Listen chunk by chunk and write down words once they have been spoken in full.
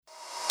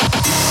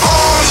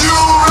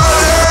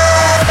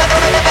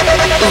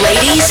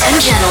Ladies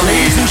and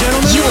gentlemen,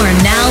 you are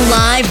now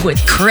live with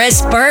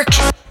Chris Burke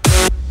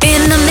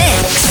in the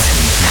mix.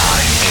 9,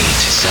 8,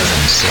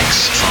 7,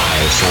 6,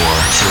 5,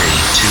 4, 3,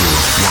 2,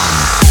 1.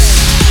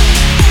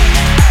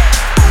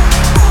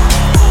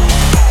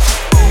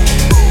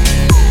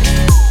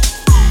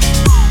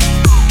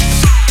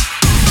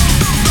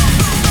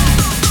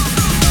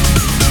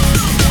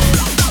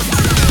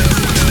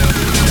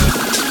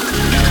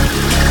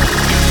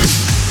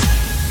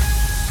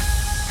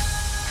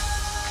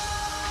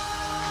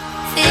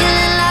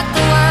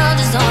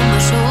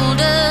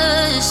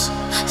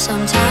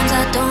 Sometimes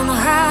I don't know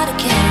how to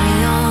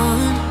carry on.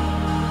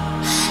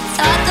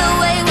 Thought the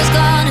way was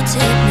gonna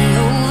take me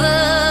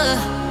over.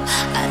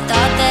 I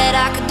thought that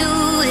I could do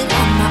it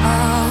on my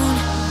own.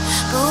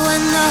 But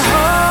when the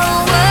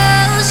whole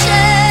world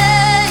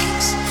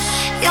shakes,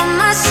 you're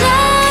my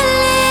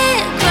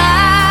solid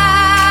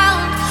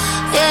ground.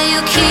 Yeah,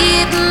 you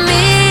keep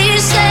me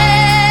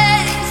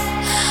safe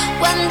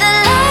when the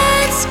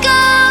lights go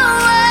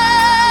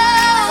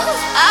out.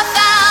 I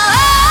found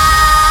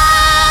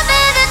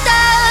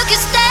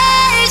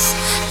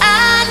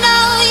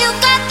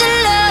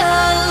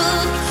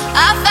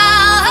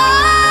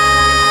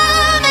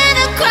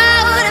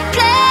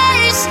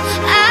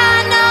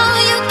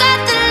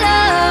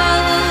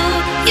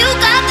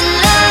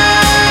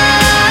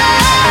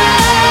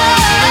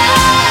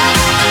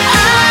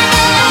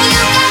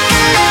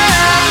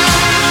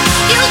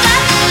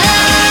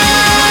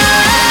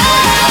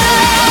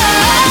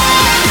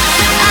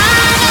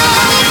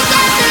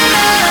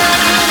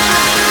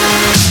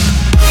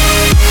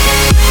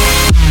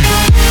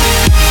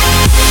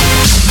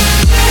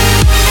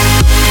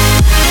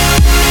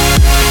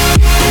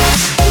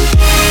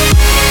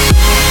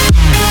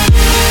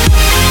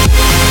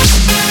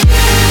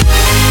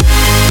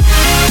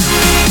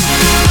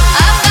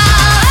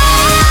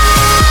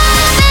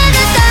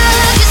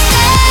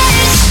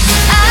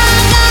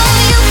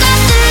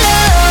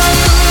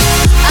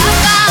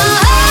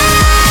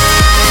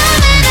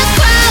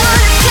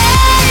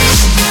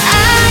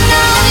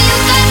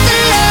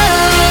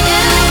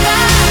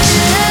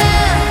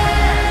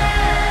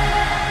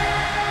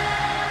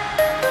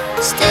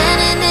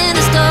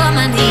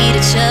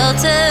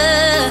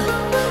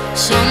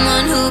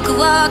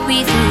walk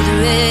me through the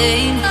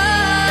rain. I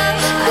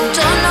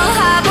don't know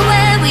how, but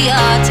when we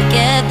are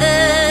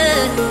together,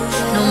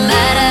 no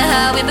matter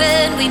how we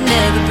bend, we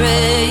never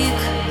break.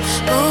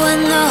 But when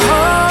the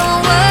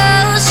whole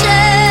world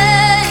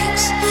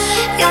shakes,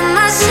 you're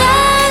my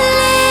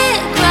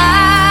solid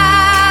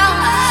ground.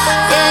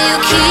 Yeah, you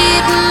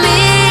keep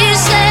me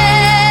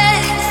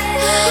safe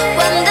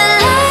when the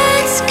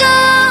lights go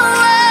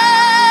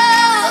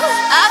out.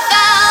 I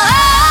found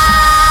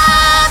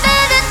love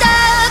in the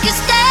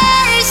darkest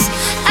days.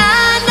 I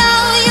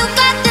know you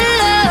got the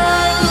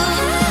love.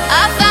 I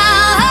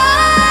found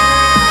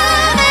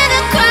home in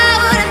a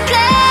crowded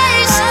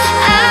place.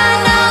 I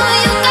know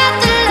you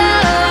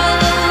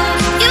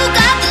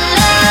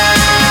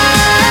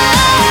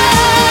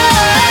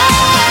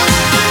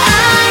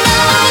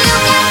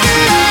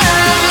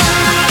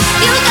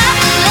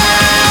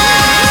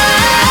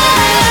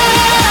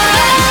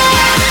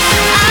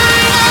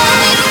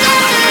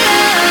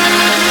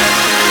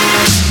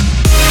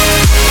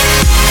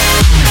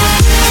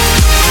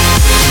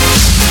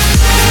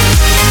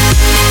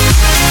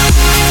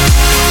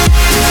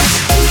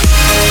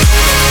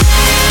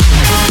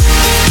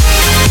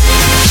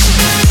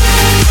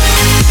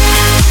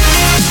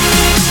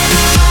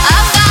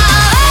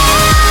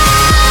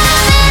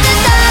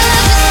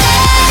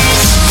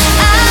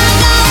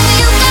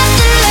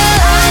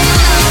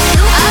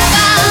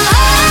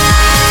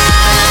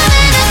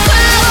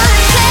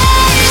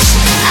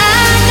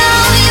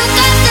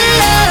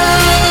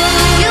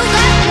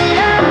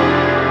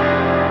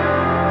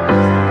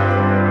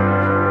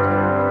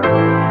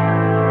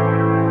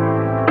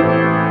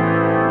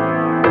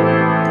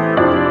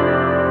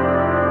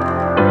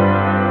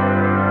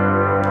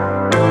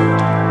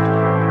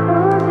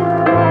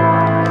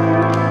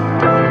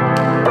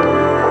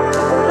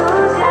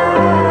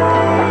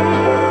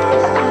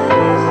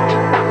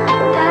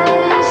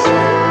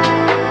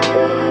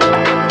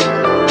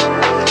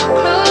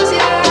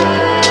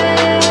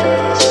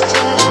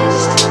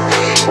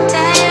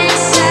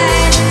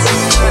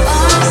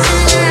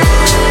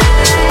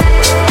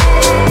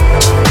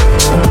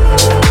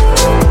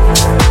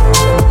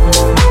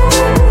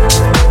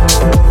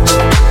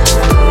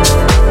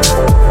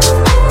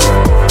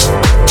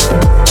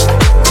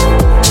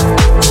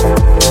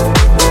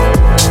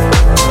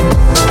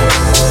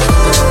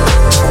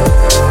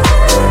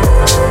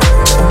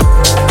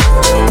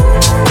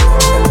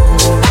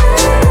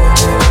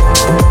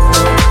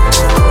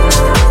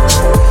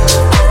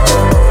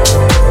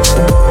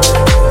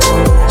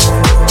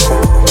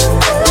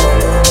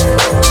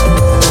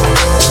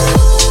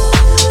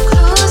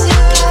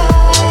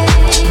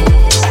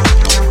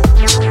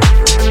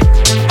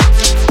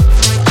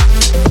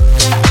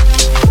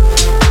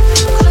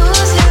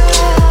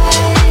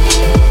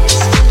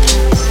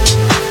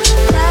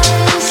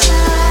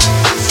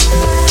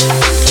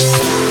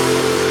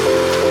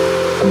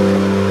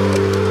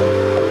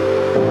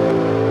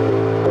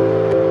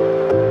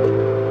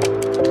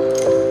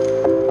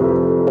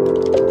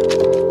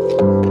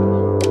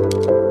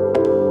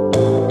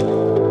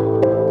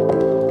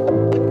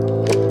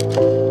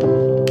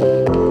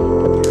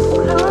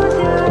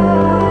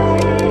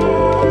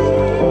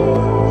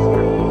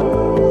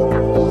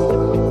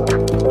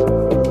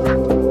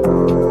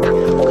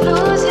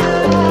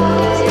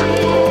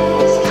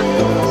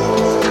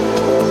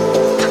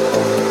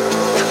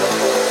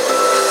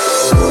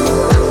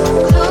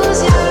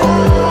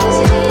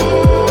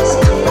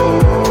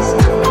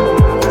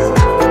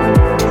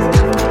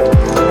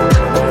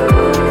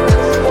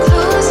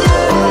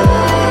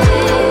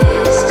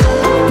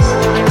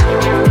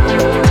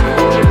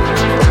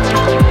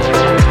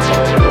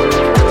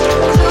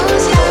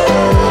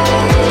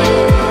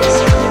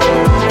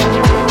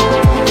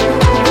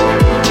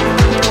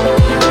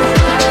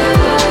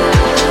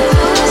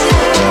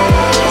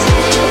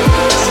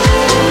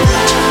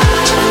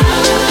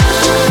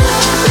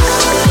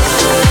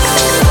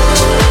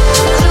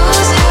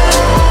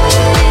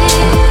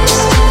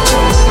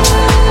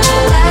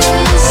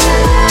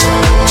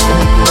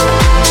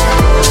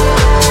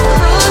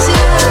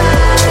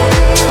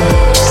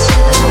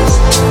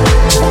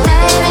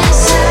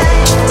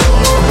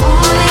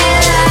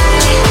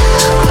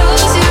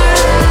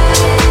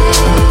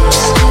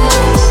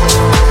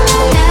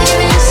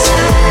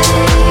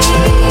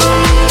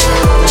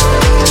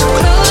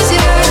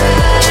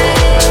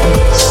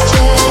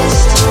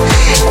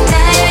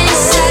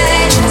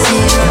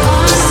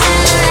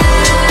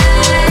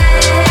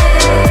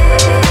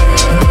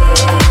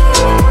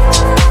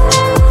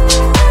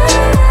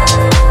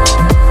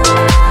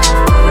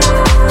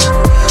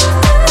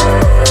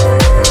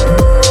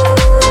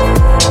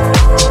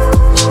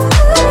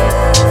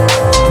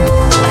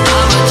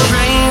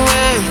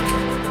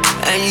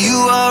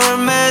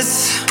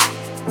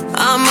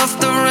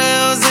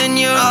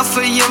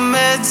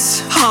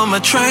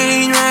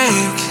train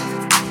wreck,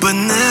 but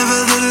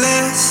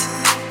nevertheless,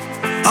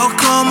 I'll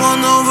come on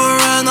over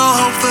and I'll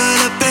hope for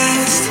the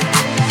best.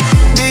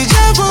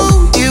 Deja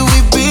vu, yeah,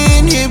 we've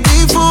been here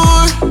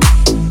before.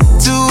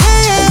 2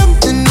 a.m.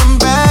 and I'm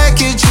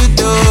back at your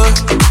door.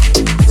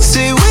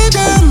 Say we're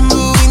done,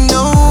 but we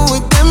know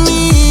what that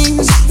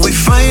means. We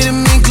fight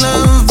and make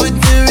love, but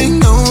there ain't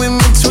no in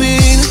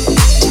between.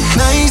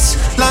 Nights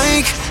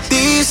like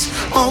these,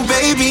 oh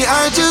baby,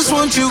 I just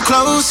want you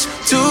close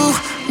to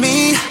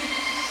me.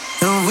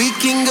 And we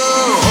can go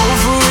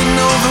over and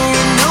over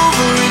and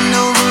over and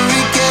over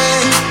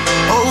again.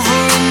 Over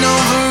and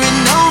over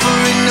and over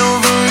and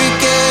over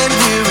again.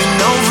 We're in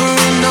over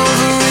and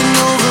over and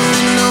over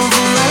and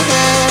over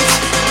again.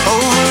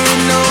 Over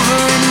and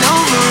over and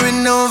over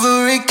and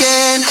over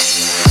again.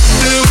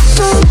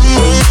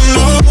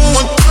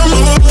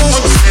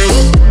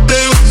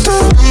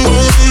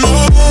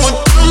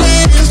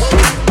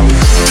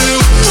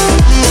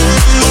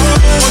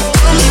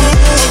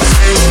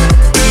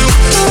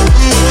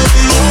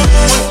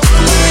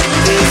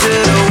 Is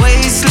it a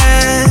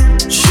wasteland?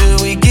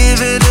 Should we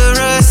give it a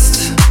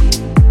rest?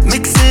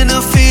 Mixing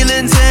the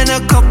feelings and a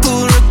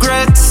couple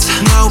regrets.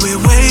 Now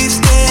we're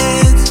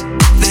wasted,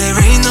 there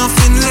ain't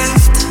nothing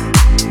left.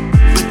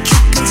 But you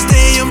can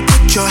stay and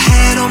put your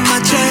head on my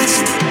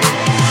chest.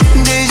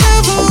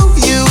 Deja vu,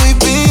 yeah, we've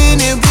been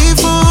here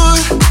before.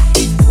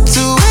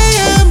 2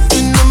 a.m.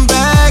 and I'm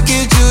back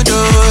at your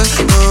door.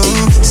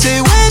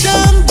 Say we're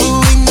done, but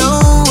we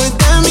know what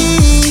that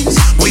means.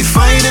 We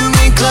fight and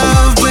make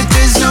love, but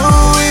there's no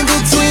in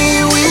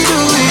between. We do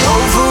it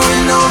over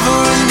and over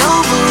and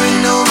over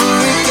and over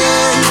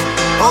again.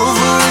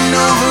 Over and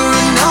over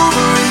and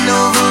over and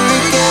over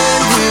again.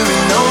 We're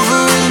in over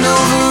and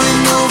over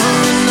and over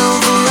and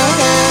over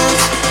again.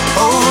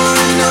 Over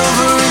and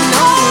over and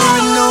over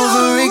and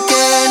over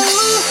again.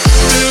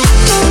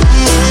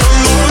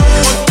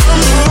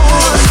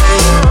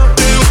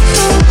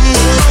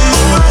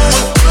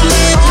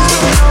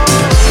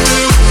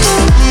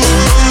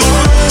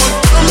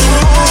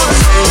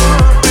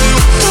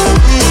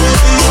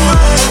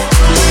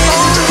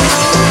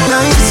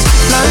 Nights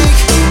like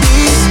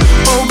these,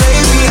 oh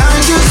baby, I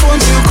just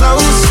want you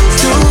close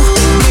to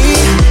me.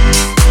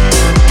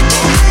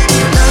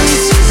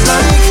 Nights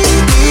like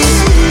these,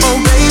 oh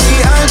baby,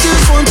 I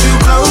just want you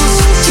close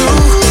to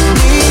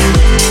me.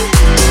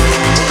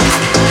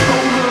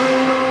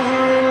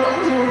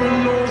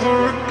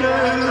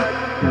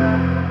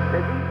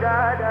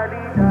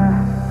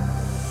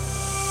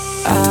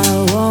 I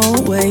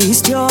won't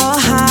waste your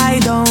high,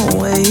 don't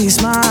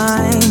waste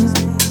mine.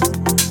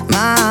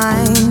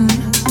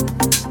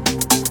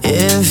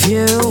 If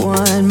you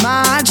want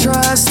my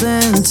trust,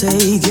 then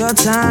take your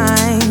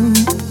time,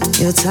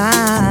 your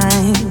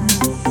time.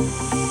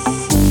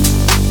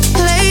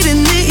 Late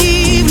in the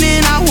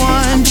evening, I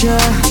want you.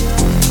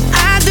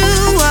 I do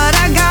what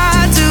I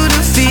got to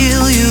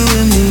feel you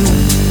and me.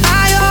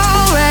 I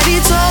already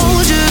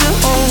told you to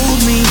hold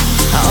me.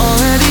 I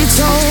already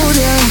told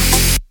you.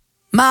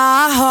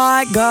 My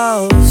heart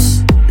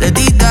goes la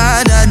di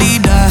da da di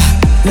da,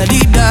 la di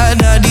da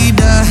da di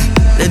da,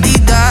 la di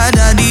da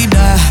da di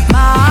da.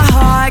 My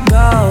heart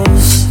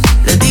goes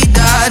la di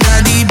da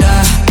da di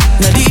da,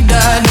 la di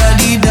da da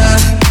di da,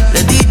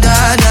 la di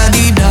da da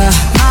di da.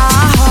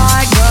 My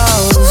heart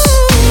goes.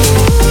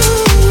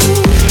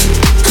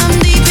 I'm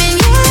deep in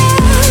your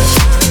love,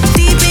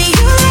 deep in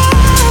your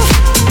love.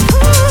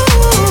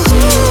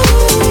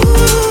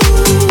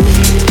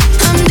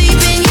 I'm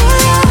deep in your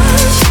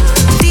love,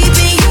 deep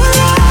in your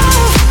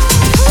love.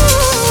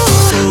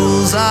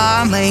 Rules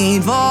are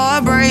made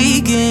for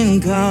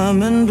breaking.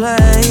 Come and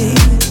play,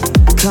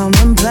 come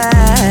and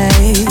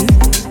play.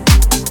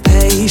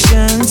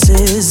 Patience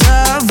is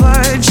a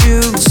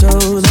virtue,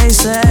 so they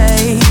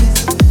say,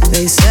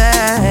 they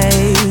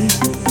say.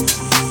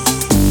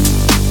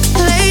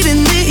 Late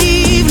in the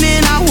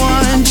evening, I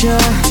want you.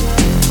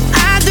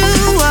 I do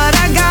what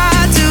I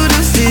got to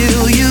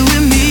feel you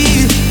and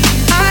me.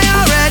 I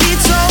already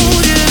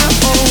told you to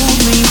hold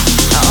me.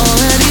 I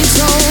already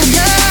told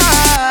you.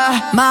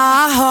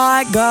 My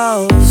heart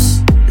goes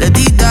la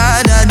di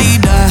da da di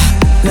da,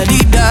 la di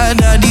da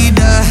da di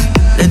da,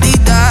 la di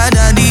da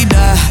da di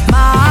da.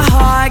 My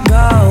heart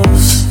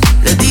goes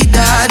la di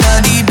da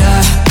da di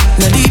da,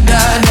 la di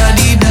da da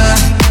di da,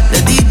 la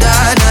di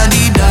da da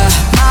di da.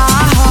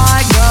 My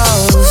heart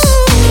goes.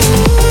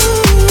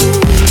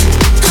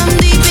 I'm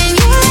deep in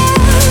your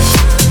love,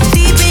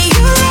 deep in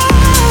your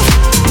love.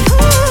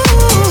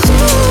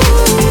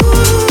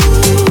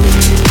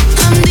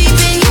 I'm deep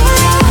in your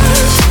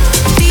love,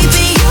 deep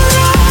in your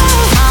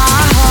love.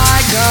 My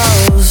heart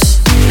goes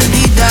la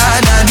di da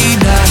da di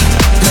da,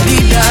 la di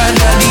da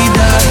da di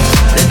da,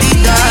 la di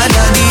da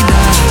da di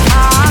da.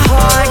 My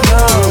heart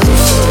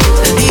goes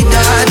la di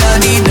da da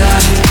di da.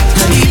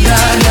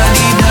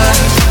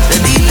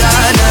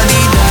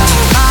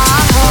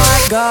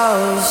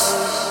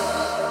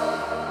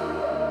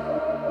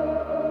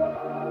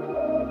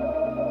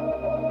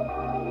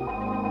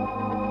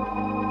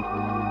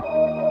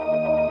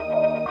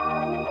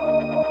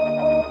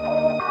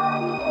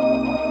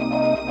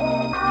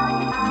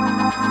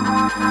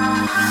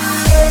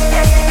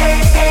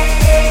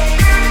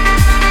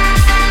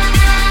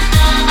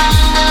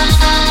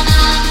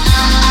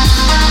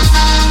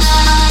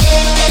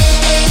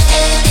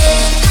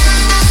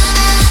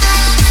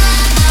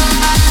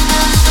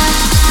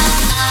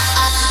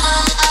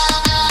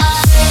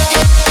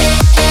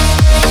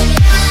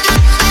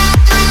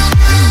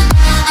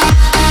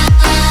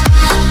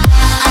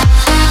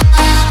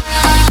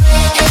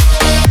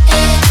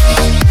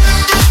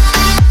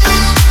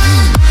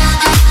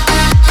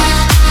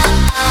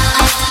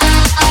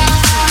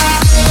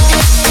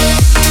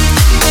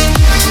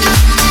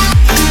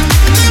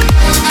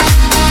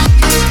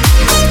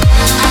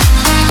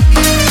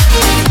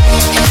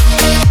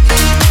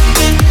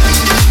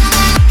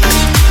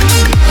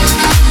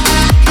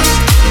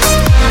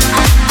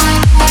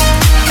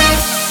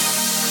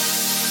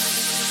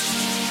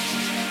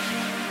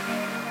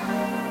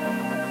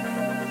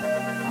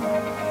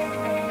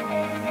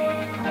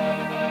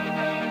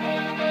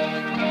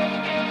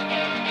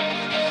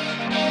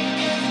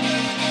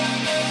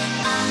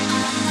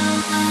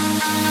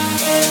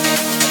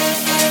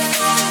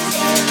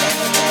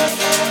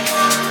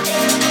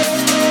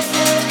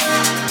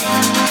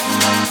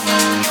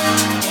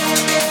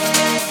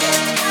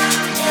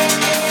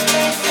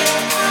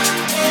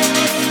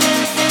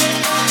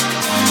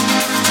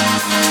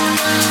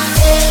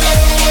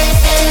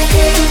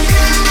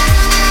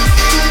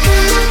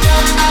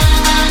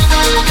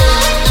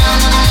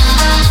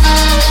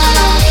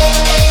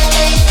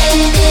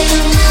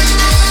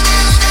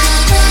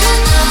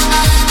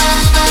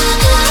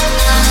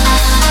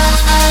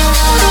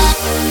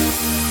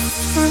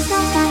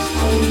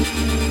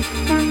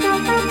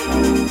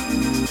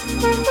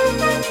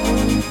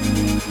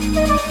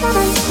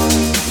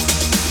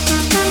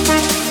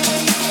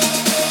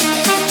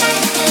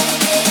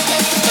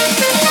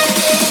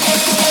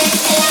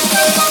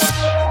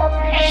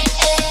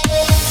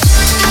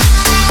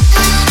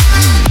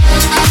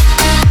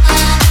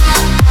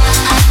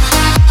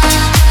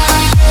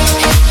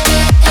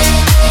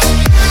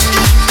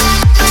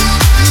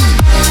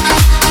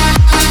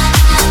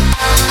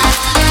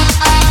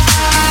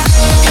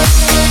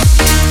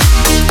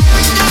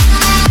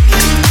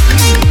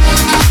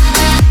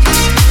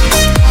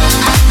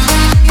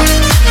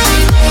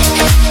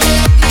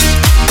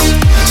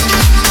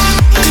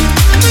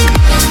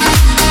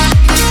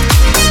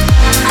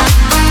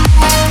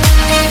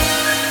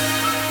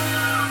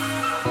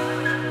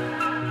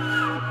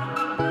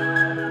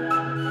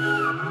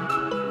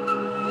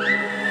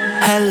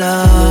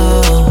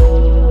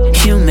 Hello,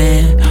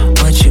 human,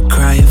 what you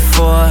crying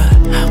for?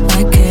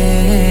 Why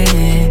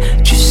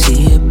can't you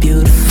see it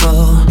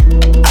beautiful?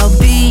 I'll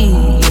be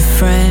your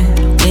friend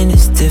when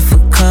it's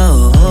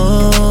difficult.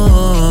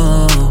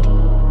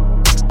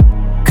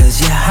 'Cause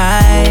you're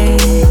high,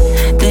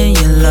 then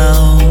you're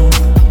low.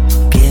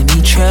 Give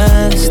me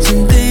trust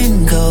and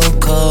then go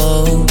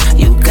cold.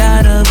 You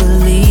gotta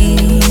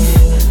believe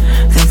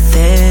that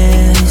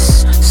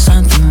there's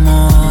something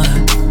more.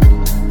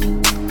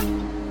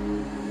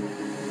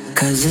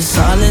 'Cause it's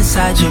all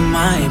inside your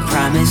mind.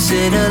 Promise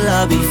it'll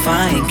all be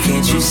fine.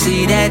 Can't you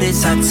see that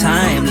it's our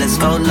time? Let's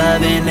go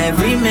loving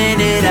every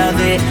minute of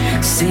it.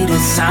 See the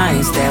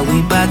signs that we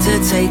about to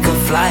take a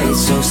flight.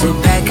 So sit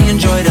back,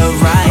 enjoy the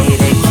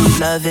ride, and keep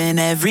loving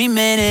every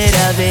minute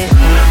of it.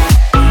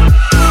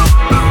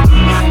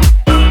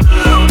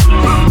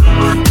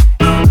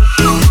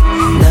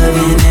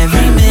 Loving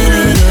every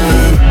minute of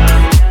it.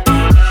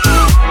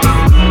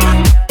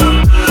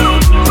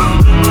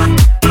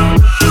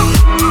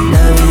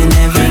 Loving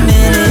every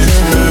minute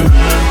of it.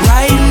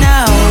 Right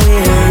now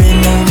we're in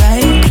the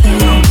right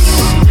place.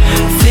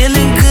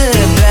 Feeling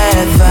good,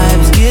 bad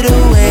vibes, get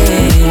away.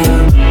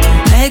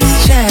 Next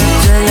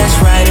chapter, let's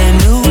write a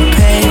new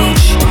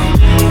page.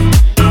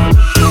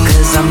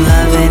 'Cause I'm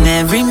loving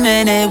every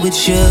minute with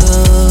you.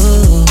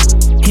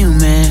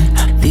 Human,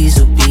 these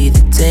will be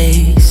the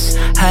days.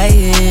 High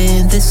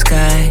in the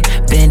sky,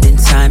 bending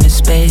time and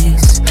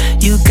space.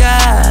 You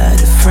got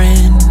a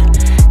friend,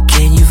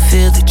 can you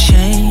feel the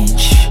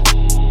change?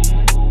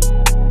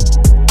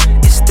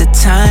 It's the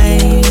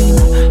time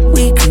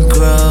we can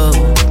grow.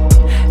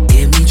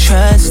 Give me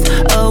trust,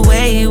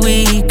 away we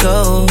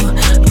go.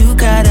 You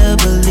gotta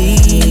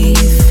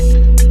believe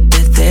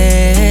that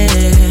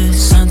there's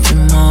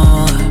something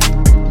more.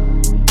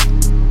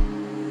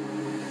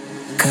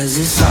 'Cause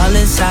it's all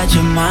inside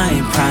your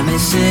mind.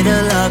 Promise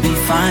it'll all be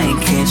fine.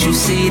 Can't you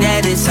see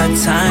that it's our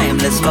time?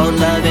 Let's go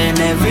loving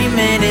every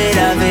minute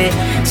of it.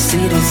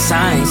 See the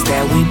signs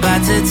that we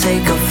about to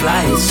take a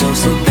flight. So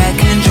sit back,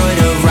 enjoy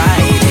the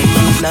ride, and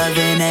keep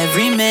loving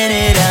every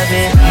minute of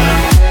it.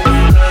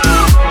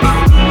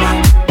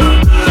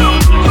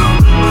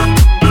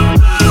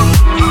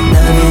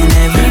 Loving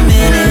every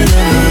minute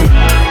of it.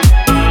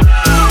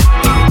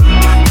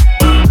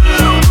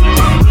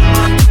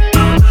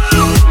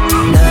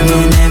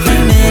 Loving every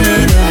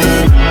minute of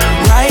it.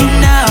 Right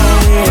now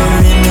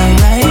we're in the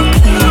right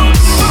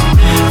place.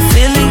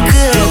 Feeling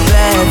good,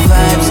 bad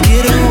vibes,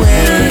 get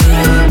away.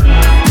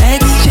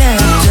 Next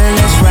chapter,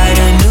 let's write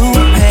a new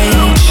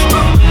page.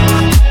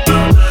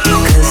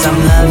 'Cause I'm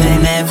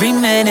loving every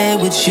minute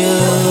with you.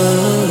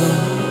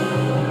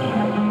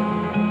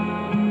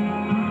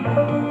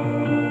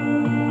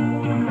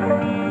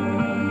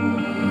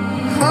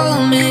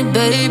 Hold me,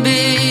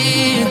 baby.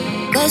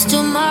 'Cause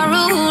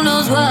tomorrow, who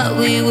knows what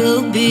we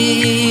will be.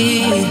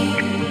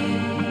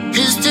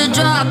 Just a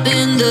drop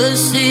in the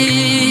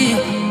sea,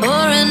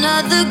 or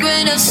another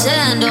grain of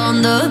sand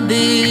on the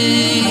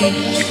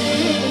beach.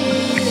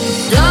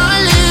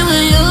 Darling,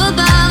 when you're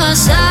by my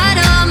side,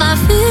 all my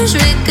fears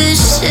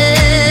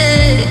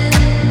ricochet.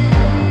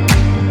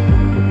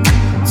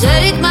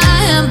 Take my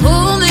hand,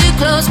 pull me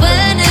close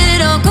when it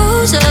all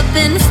goes up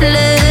in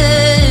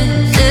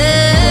flames.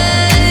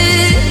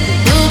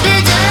 We'll be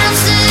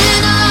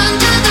dancing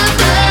under the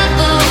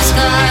purple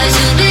skies.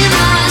 You'll be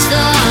my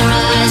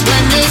sunrise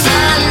when the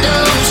sun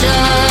don't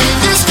shine.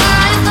 The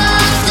sky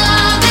falls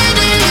down,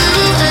 baby, you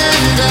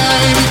and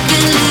I. We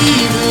can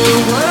leave the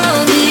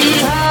world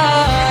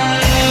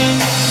behind.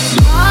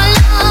 La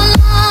la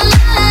la la.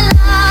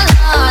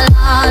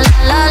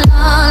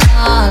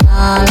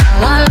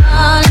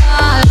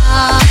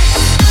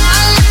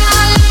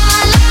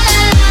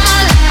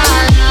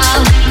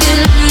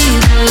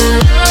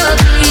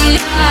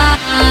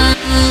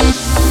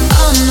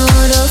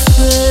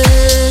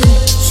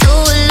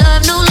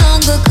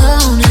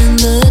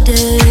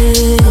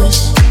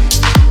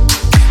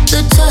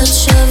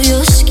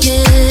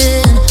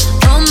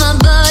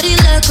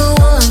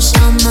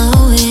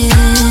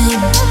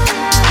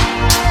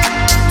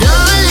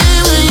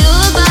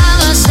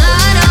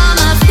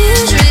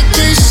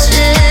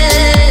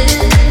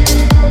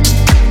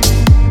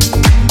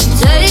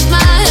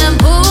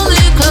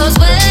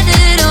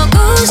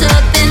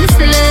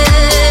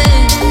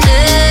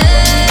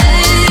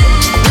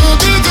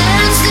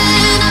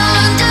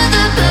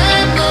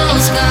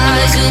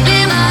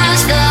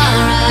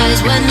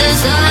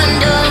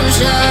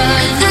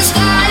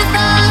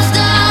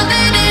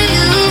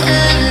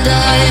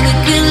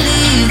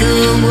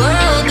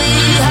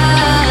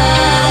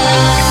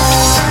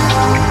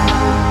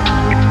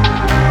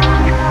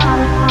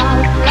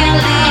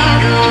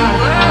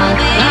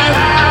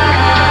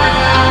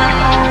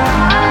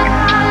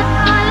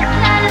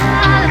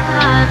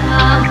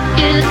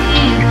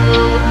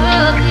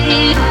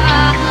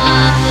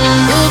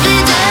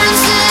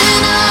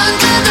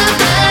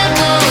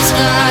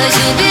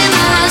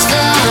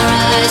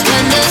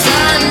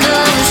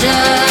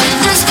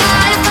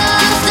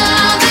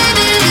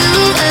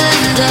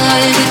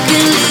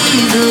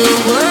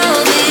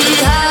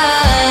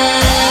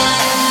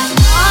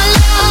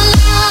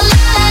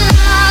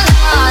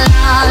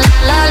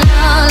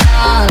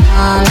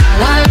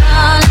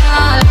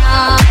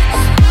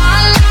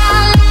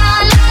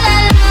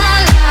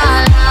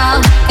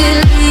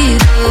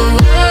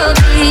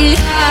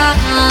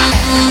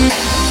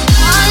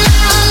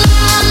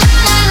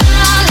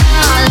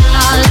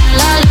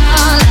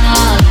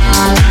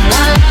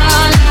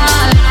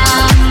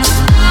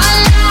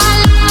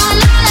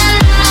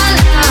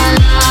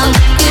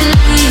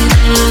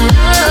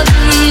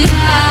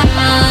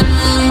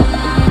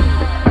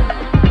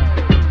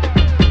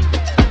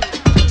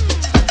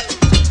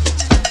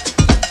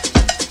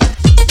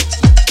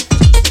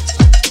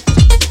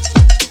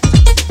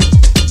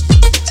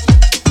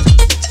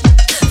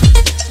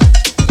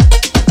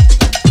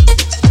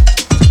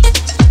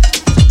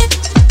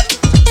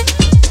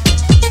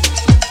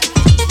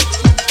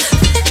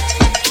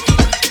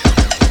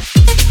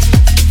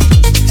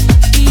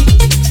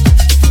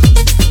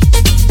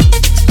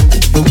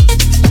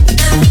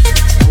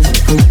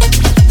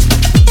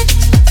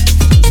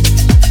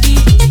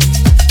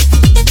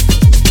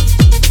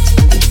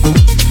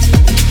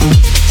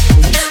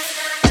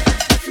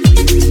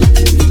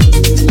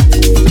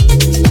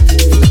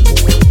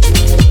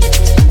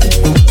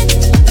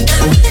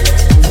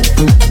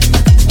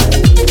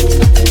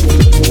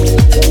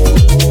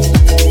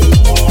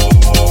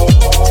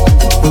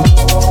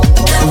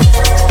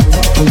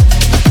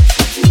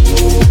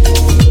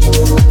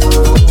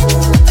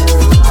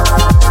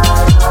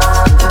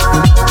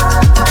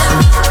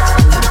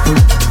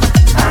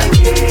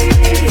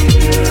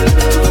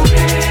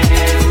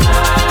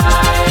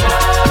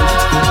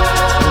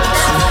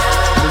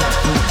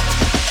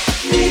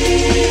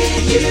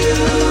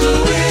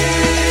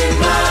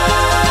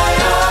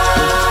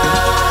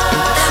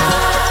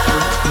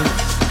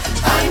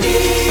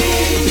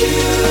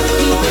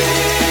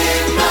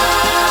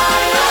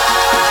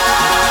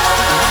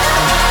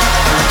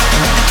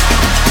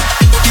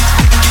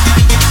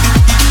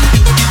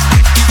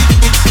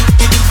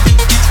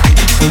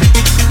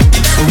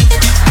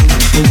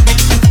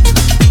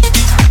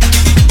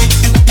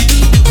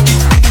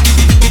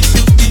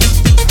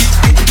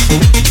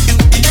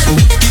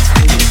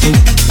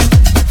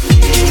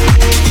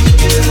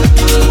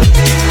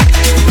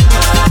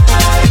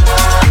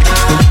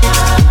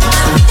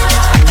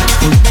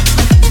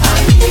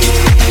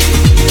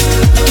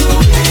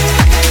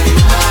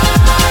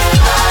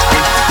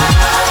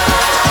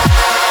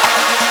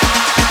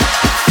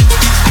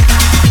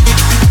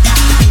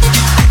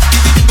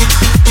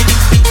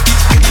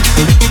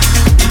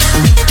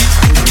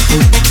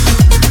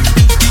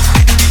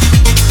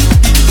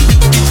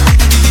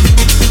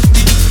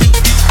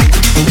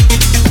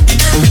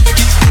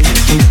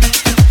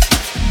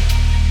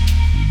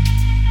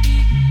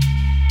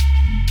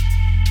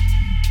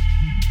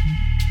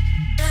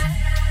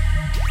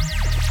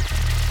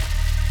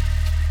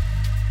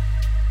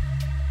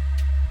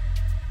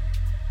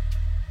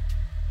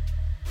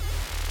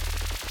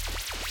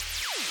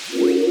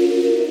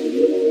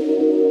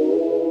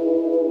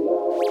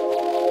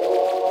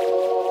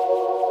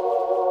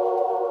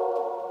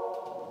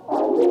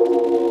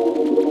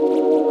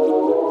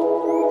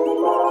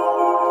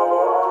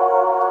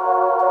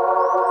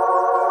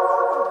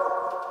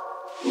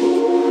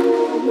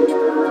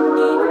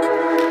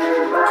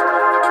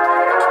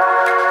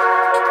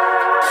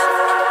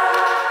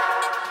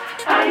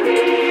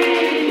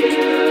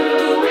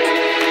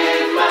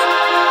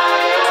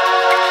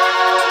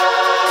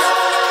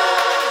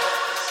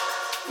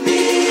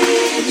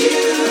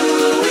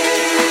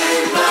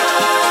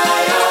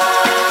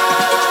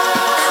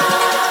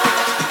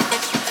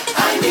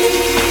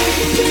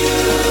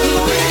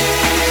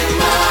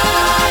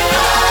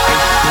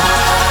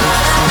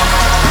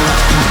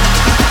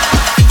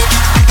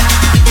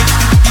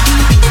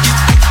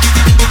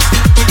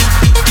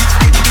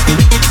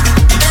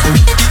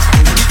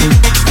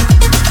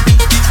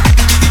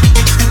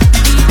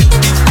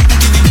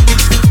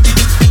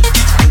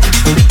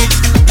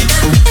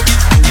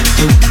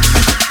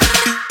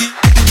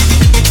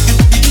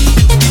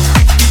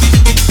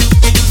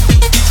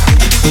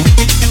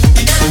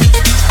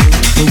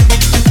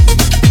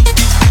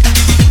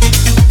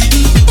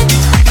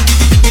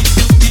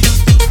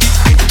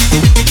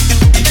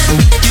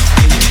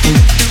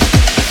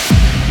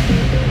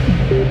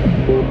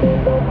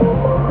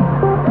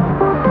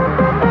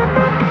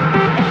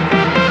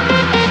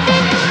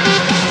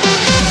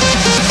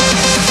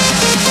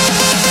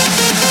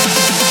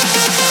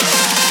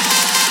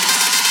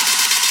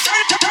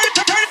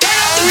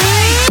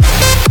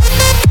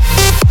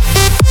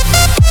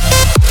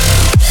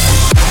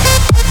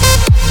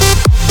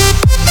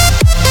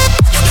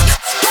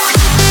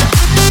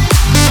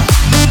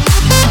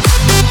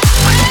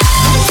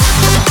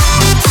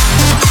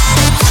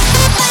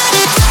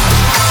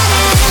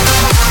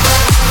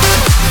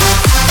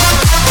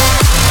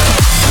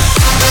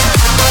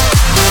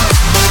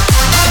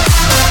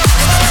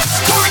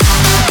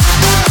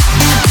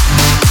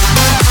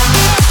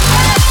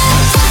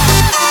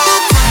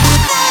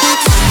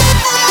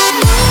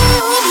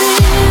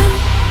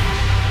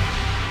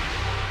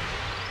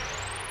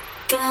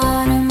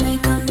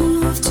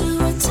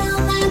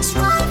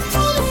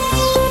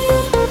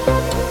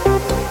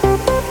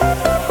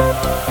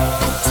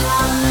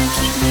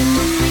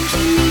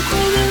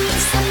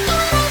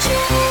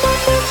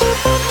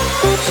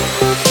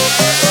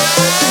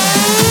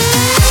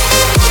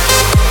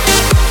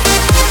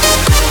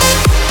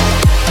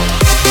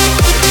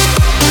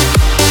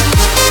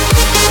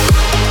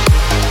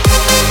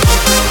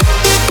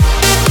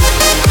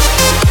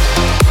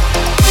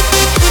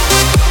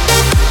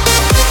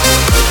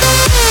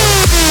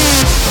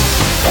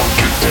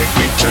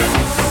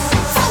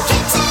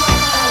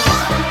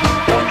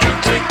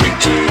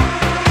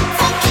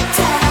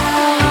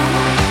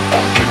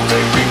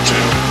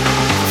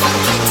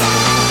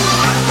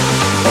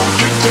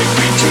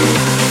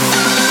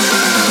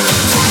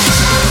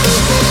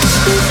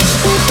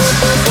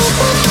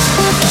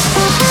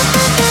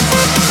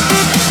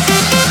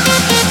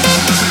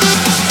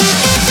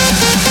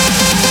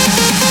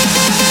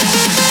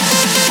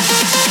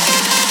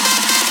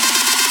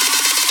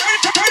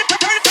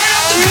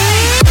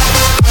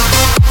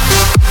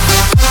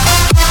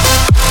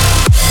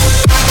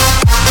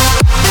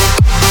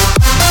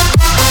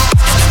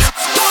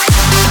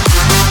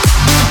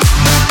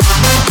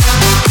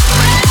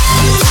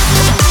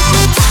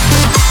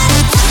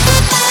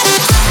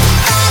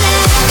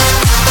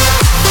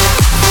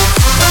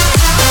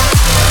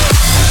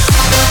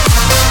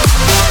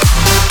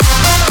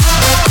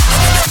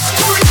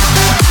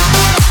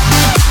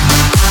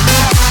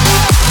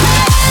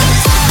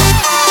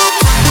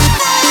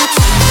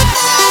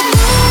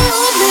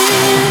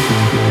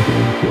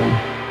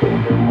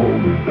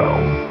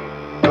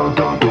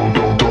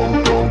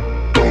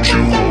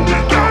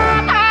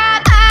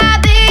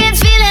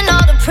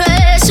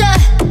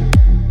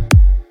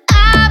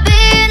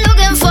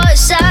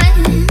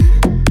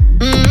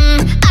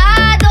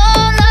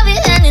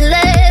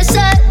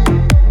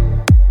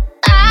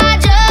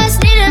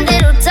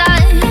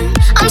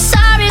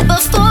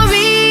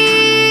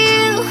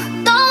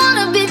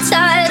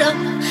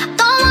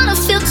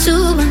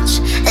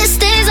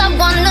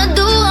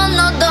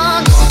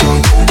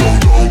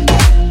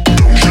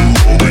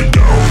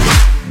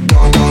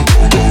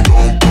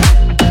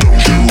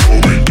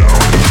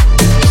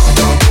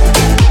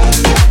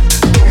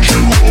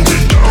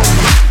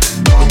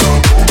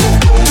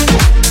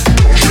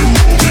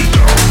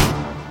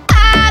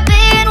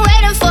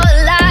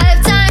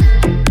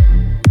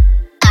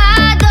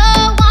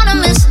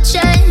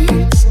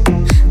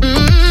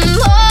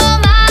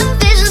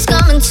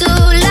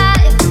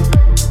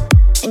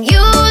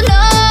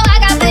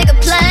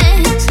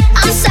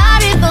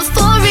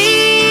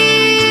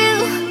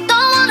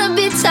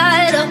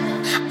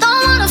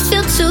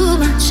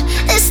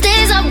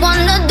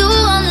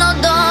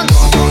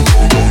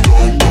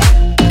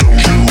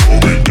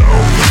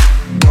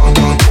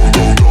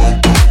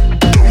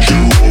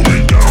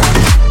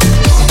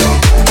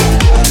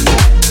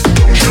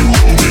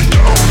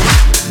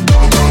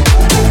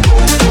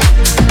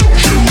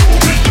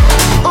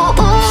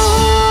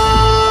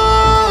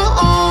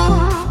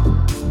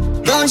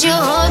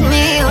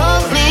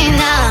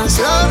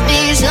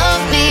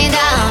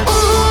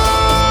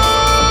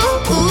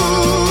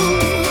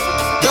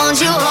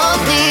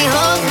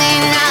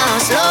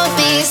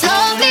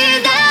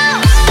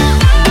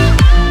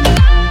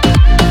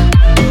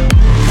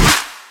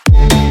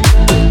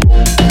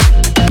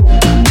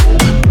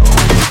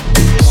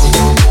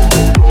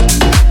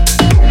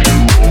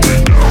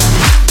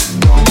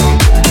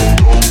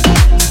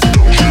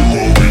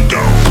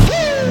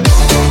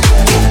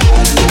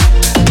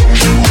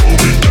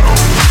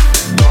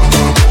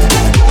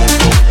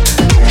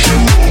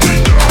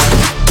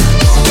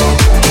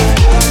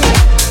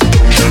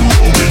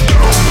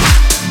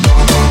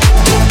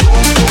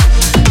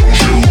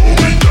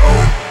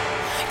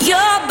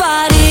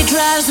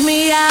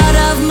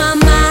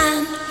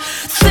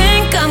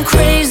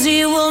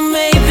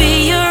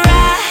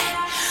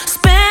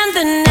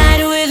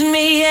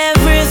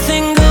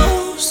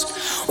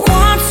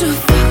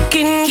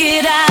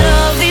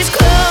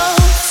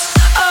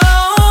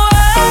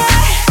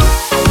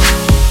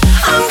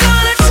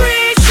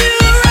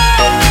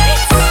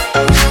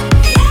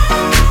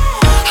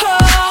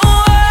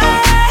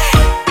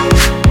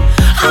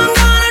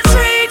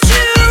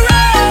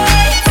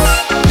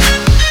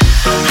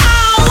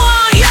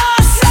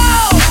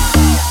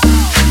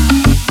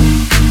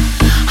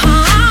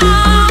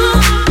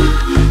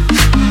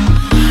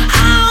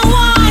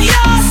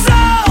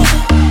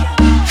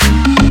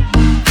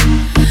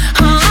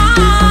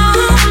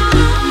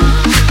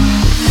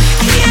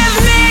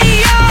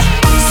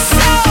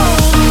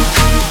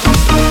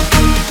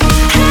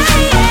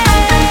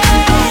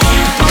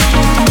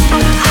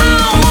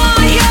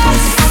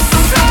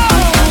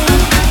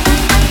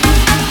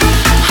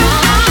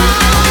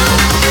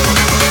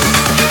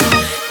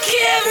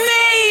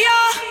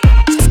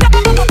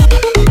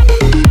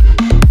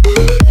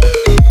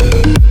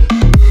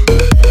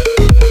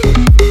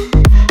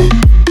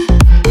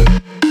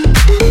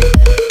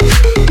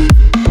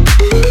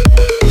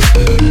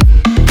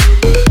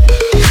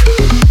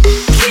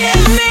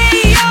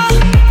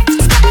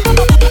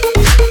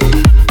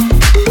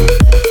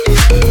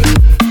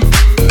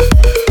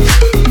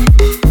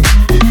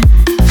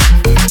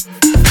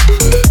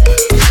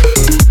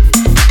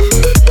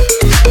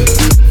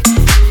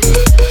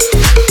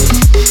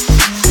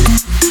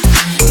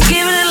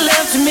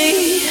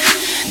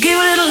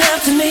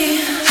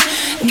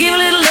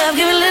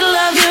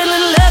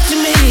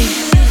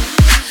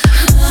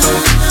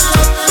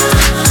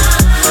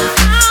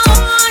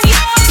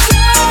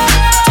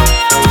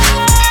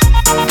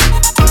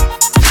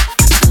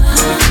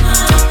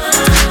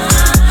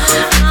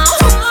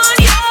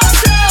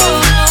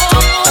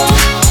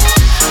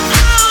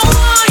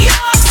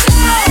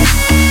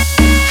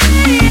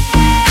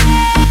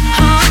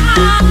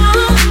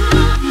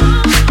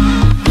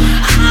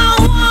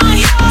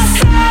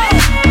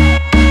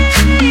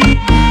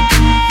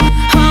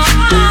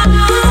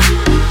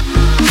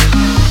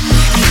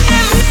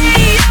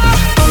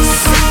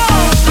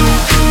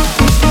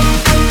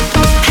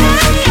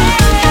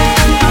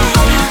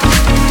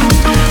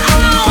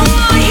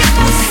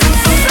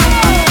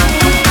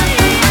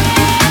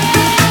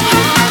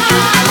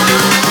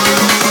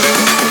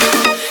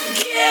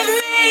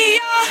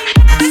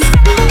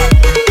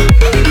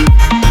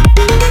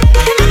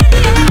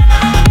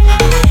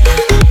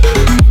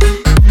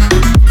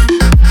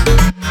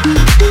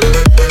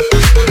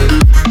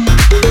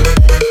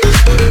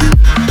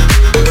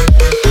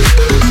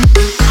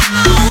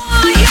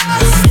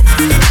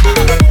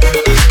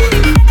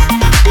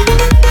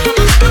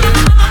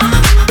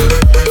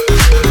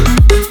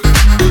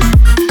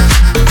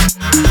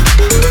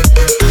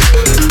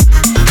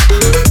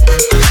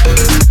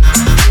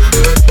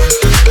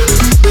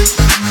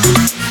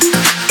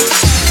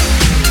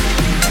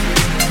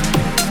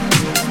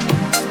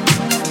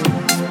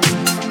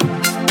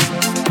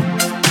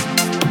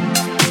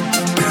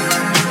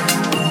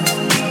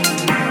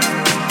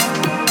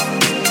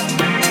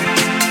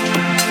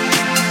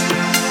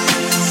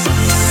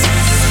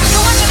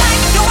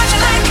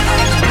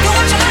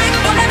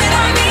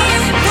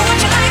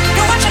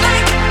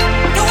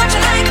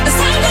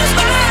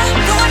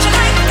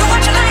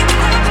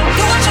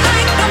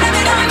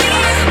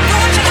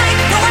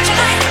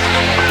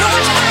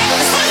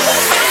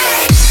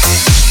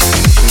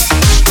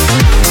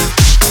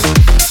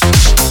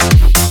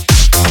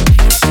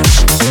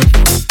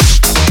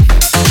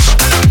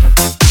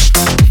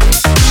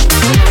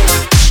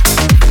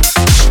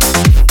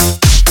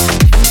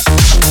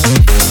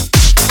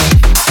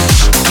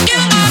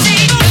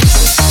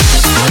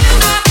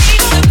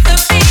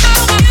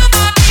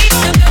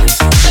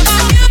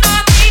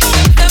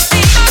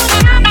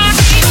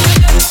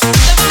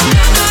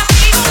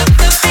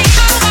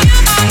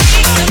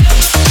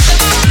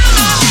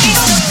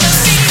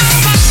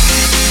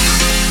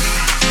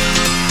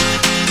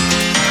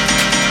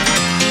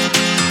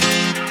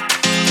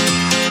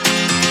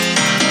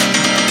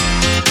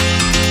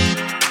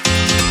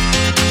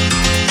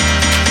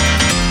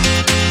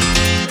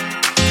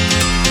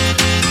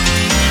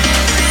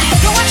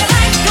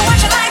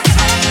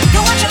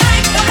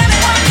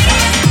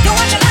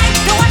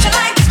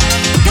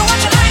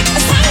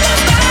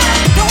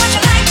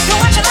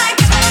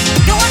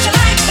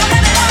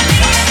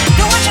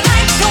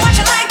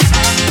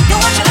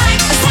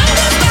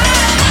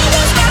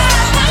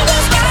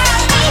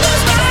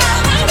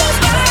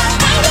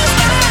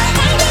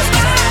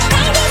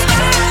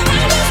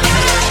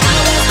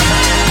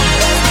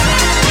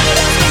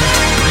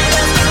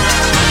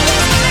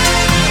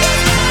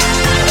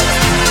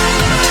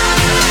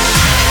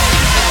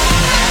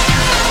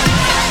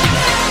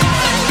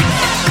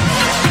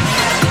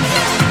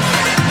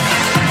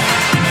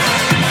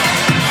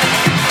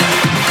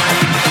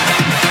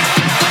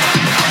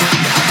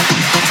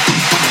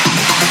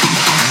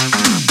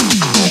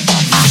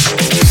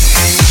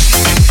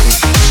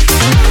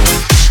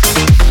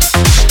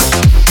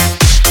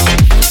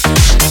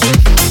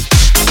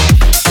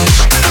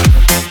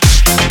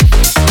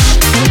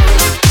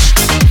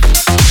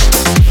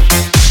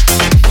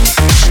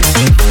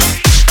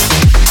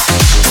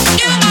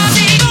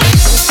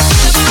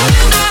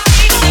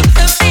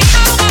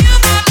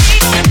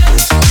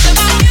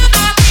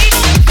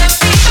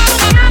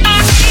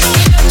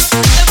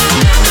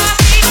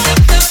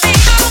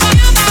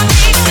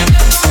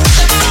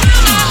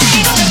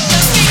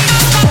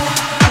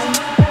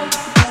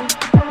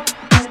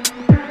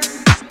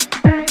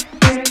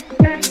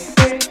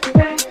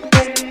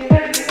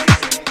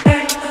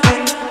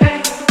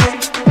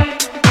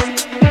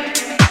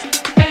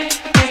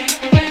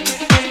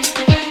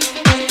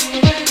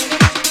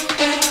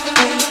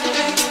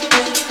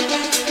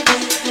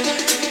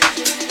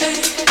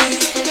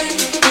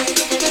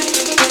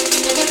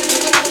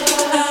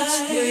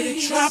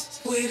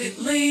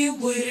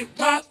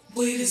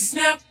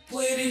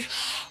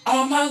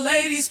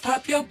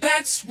 pop your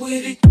backs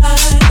with it.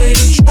 Line with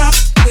it, drop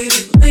with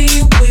it,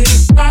 lean with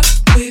it, rock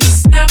with it,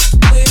 snap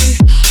with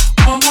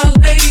it. All my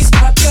ladies,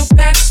 pop your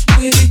backs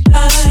with it.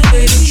 Line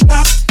with it,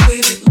 drop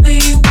with it,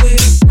 lean with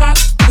it, rock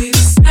with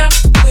it, snap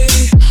with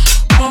it.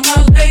 All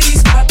my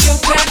ladies, pop your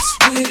backs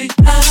with it.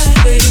 Line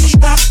with it,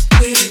 drop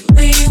with it,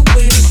 lean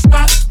with it,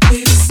 rock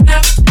with it,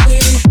 snap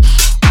with it.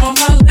 All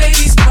my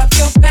ladies, pop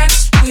your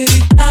backs with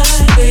it.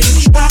 Line with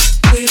it, drop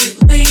with it,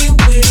 lean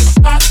with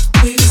it, rock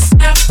with it,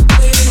 snap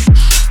with it.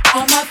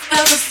 All my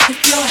fellas,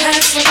 put your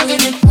hands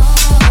with it.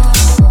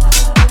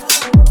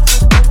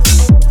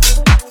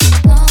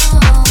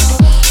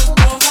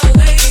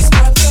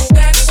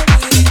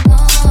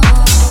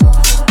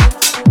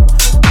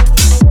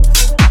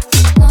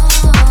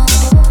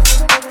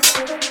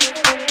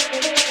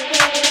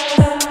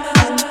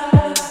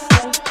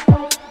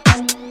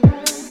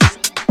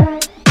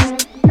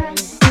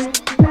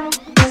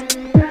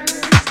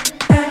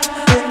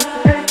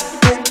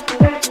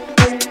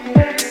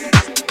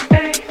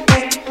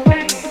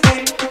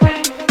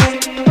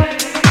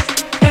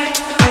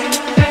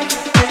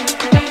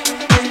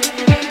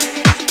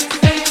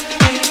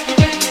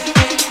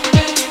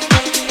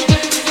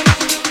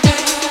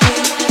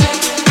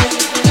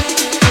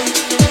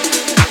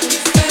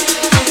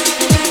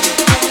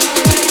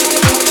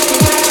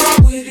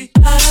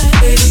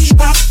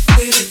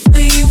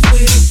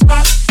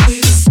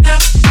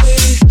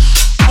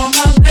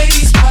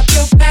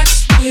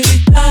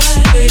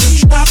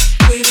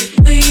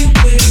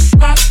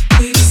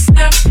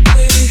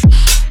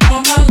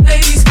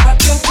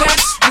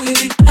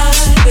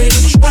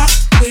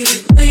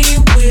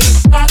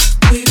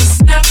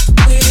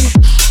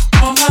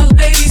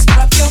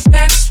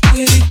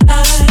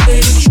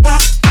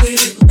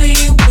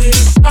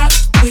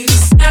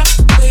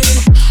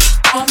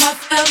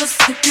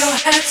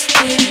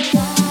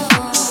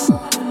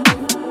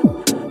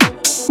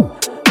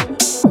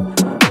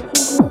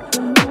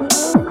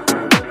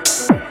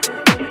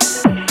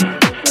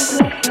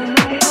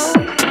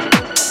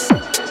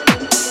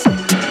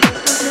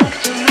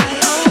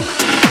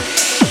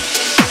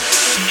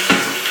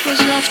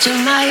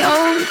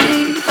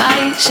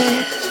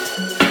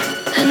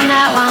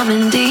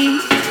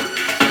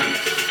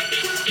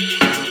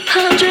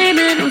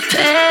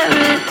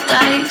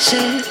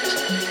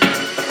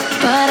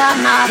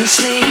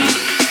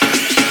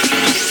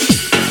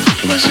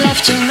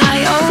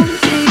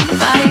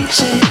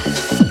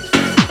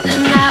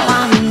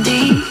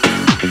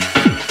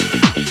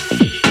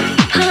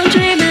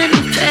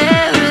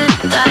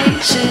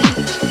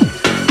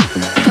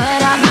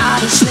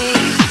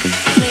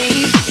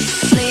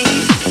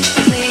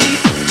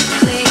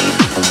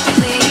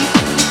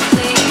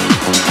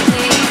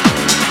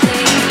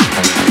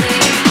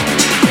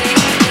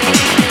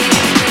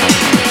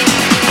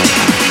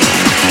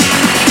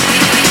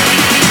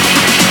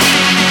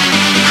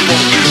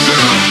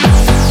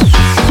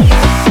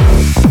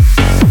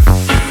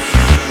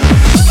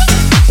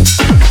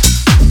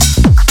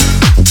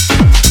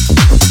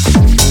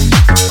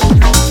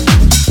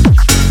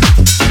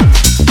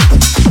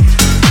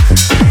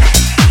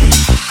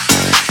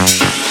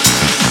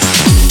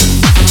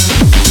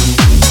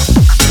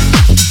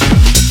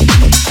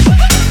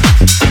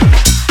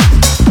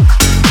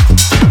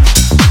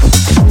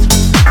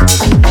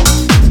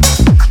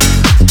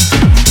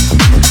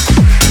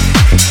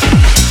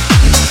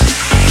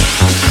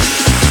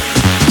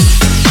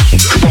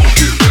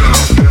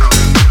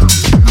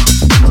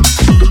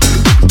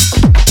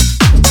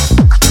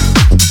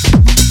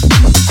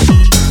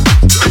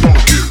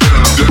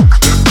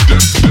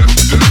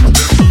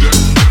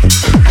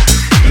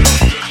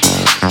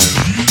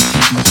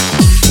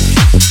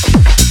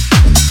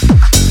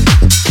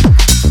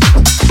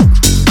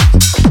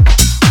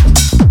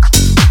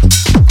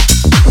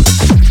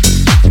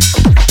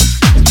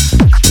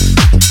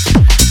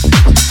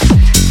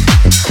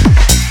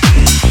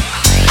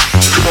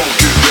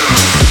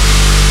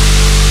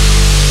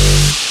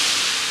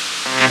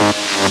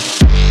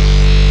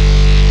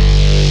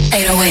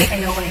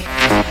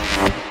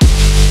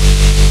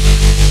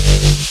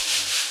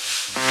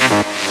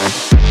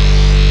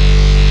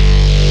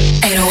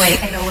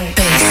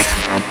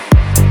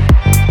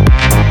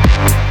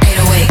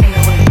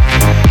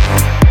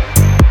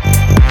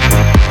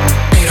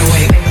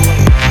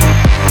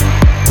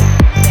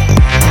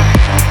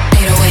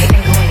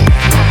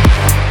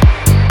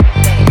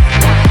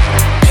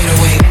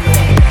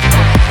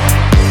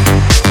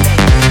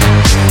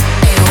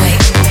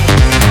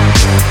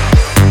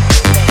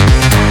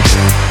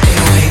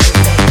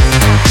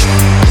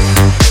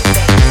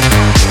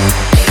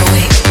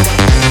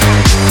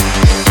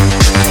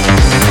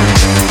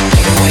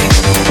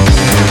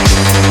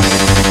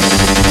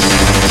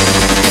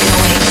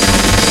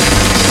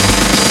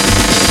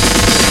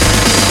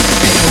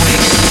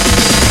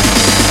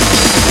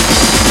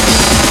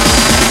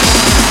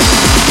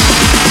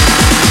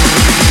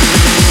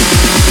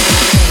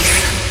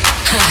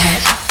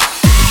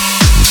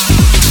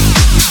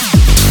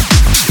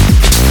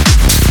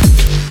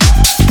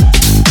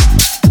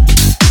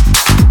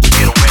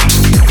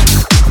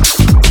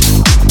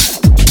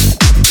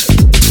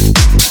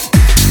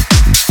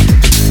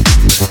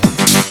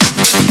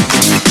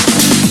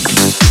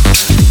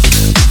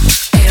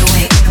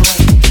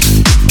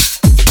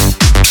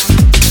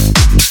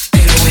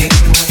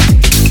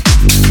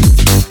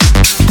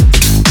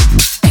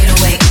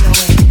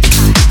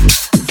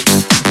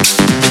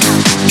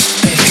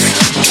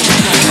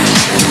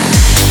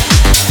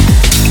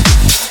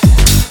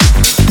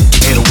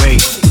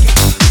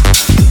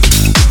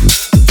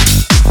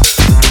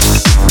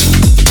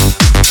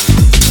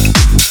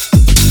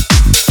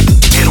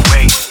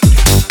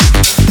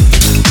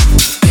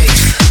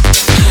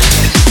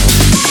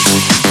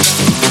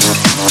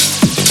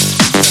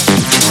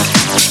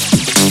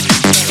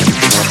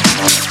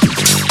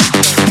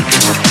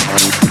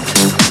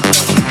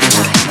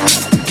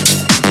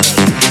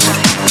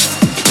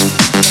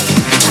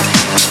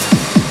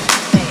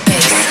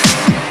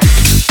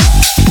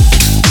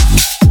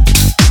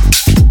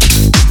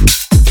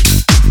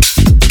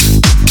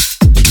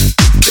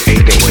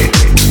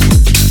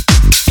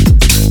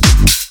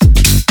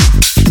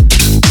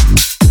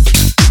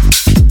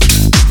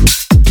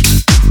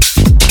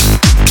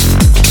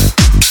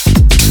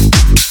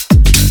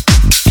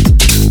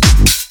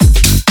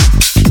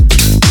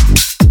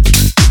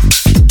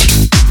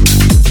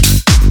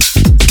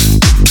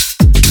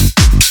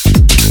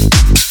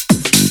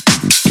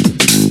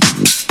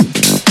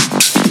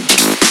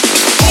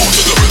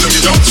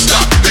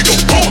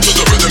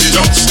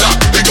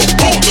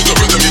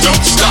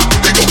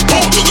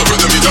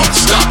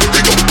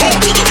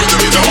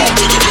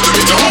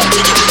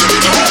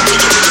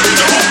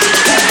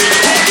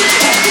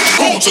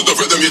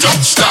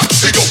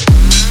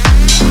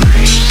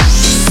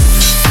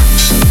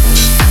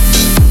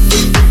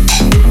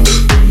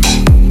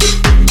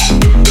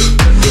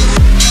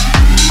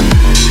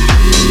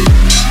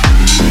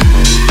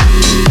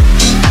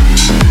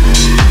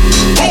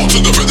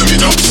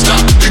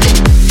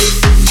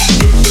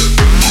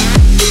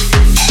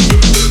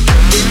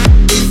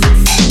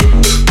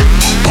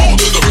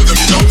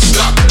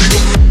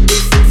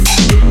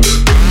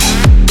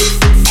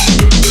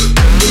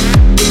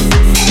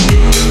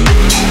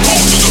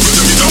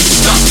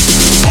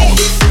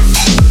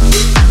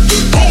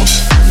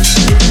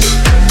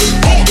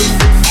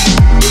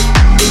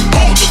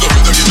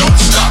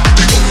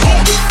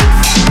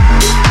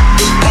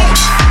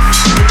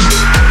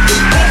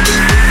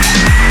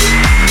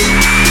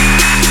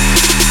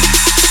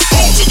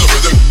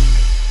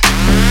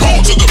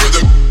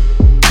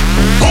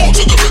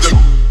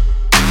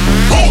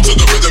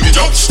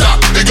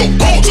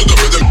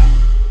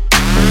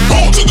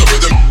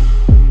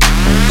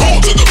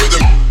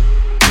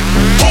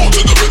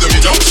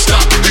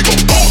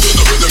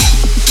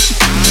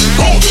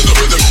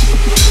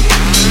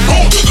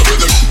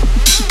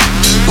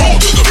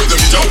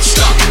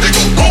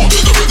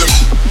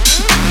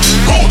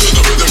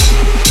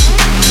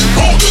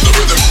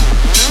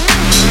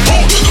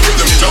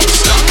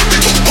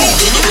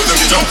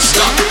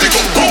 stop. They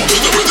go boom to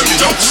the rhythm, you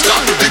don't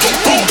stop. They go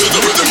boom to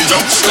the rhythm, you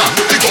don't stop.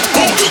 They go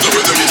boom to the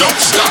rhythm, you don't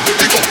stop.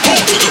 They go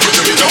boom to the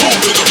rhythm, you don't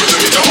to the rhythm,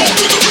 you don't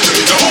to the rhythm,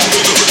 you don't to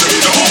the rhythm,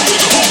 you don't to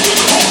the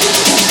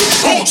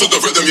boom to the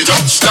rhythm, you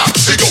don't stop.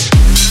 They go.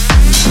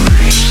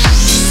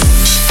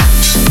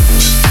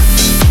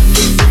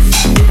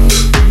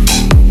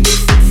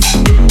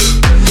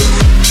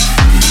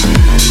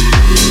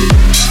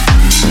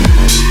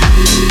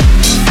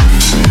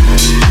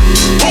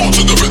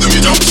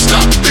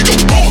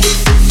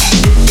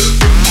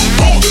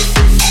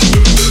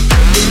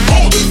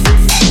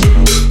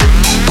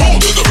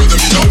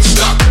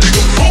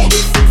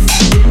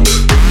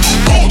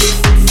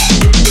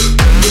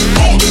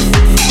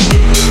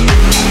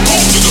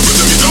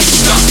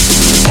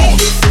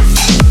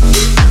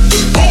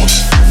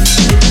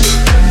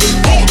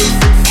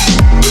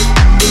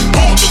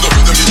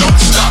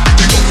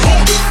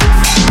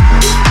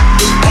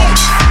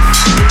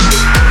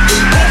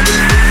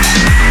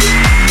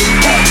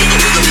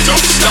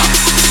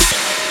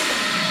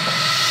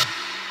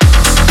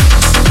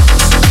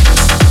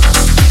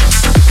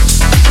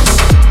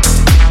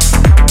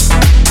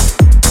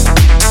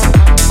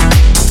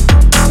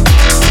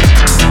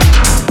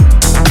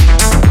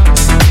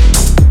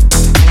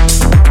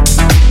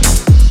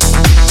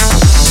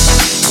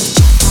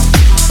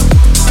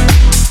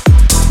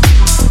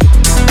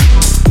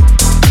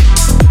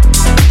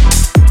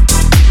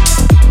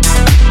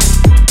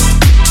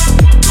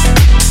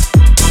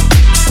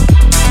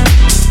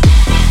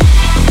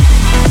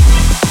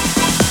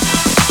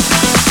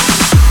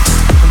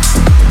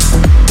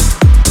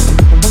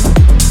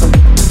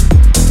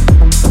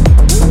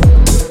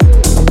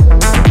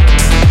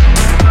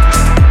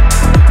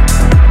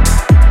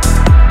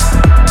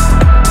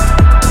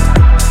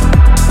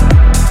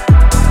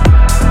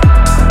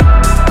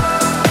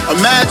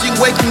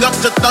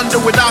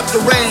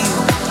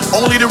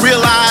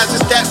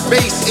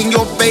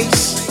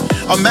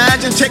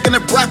 Imagine taking a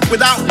breath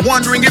without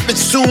wondering if it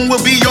soon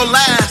will be your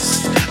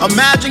last.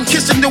 Imagine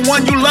kissing the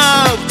one you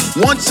love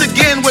once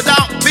again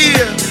without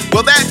fear.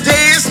 Well, that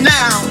day is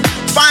now.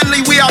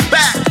 Finally, we are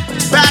back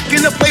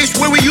in the place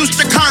where we used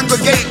to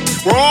congregate.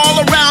 Where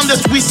all around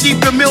us we see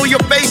familiar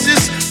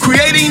faces,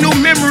 creating new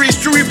memories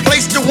to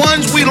replace the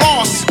ones we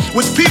lost.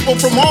 With people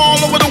from all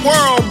over the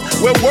world,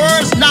 where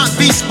words not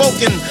be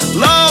spoken.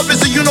 Love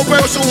is a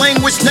universal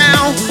language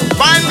now.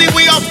 Finally,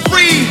 we are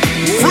free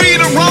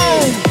to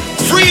roam.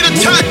 Free to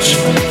touch,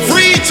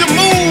 free to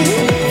move,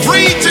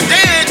 free to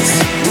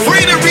dance,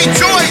 free to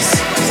rejoice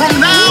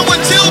from now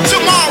until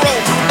tomorrow.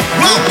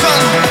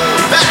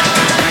 Welcome back.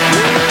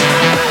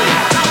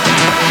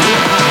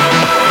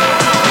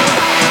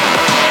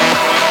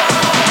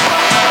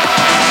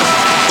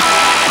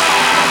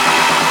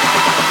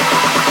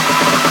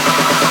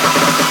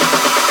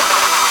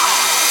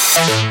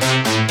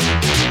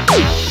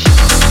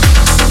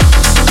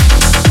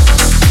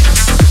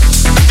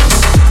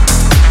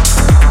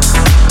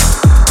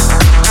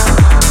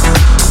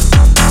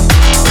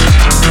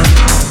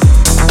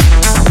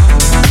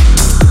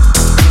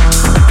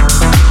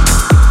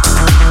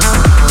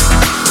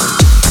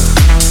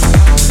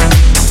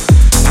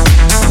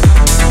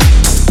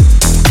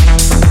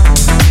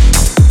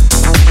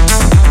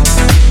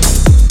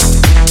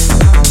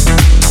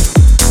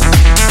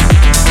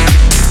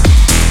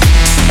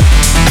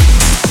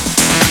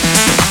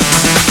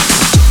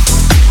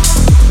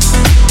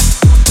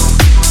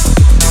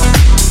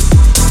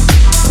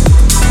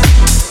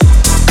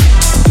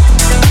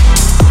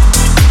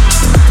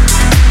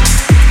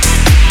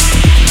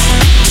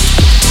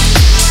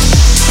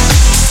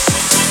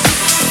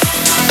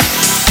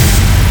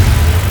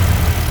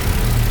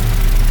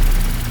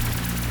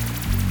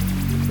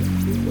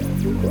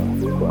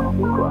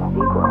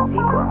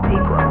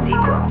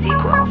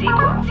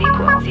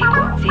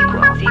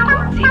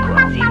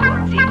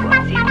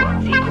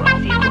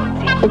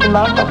 It's a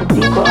motherfucking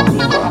sequel.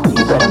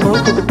 You better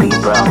move to the beat,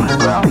 bro.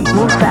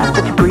 Move fast,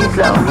 but you breathe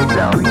slow.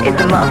 It's a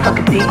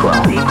motherfucking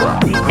sequel.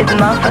 It's a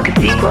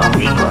motherfucking sequel.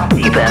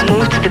 You better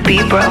move to the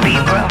beat, bro.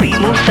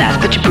 Move fast,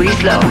 but you breathe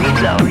slow.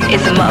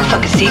 It's a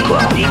motherfucking sequel.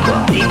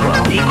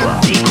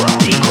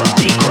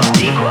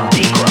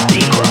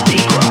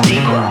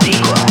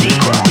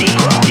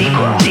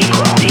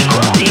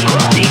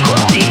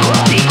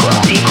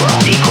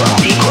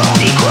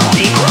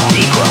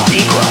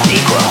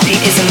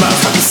 It's a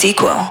motherfucking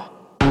sequel.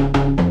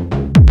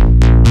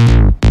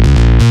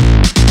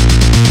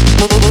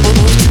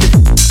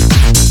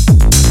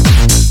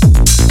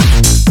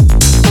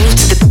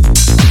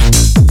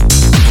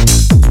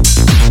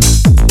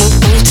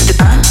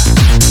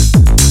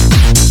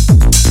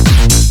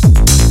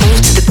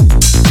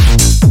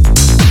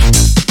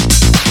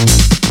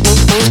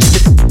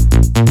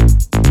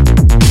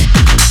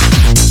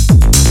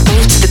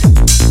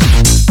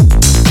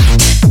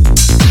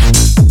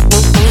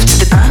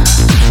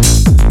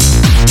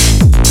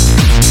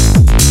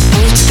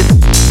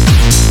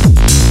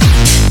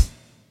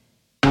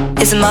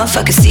 It's a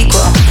motherfucking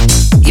sequel.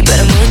 You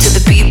better move to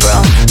the beat,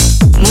 bro.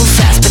 Move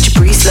fast, but you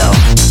breathe slow.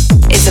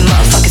 It's a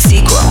motherfucking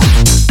sequel.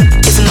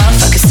 It's a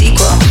motherfucking sequel.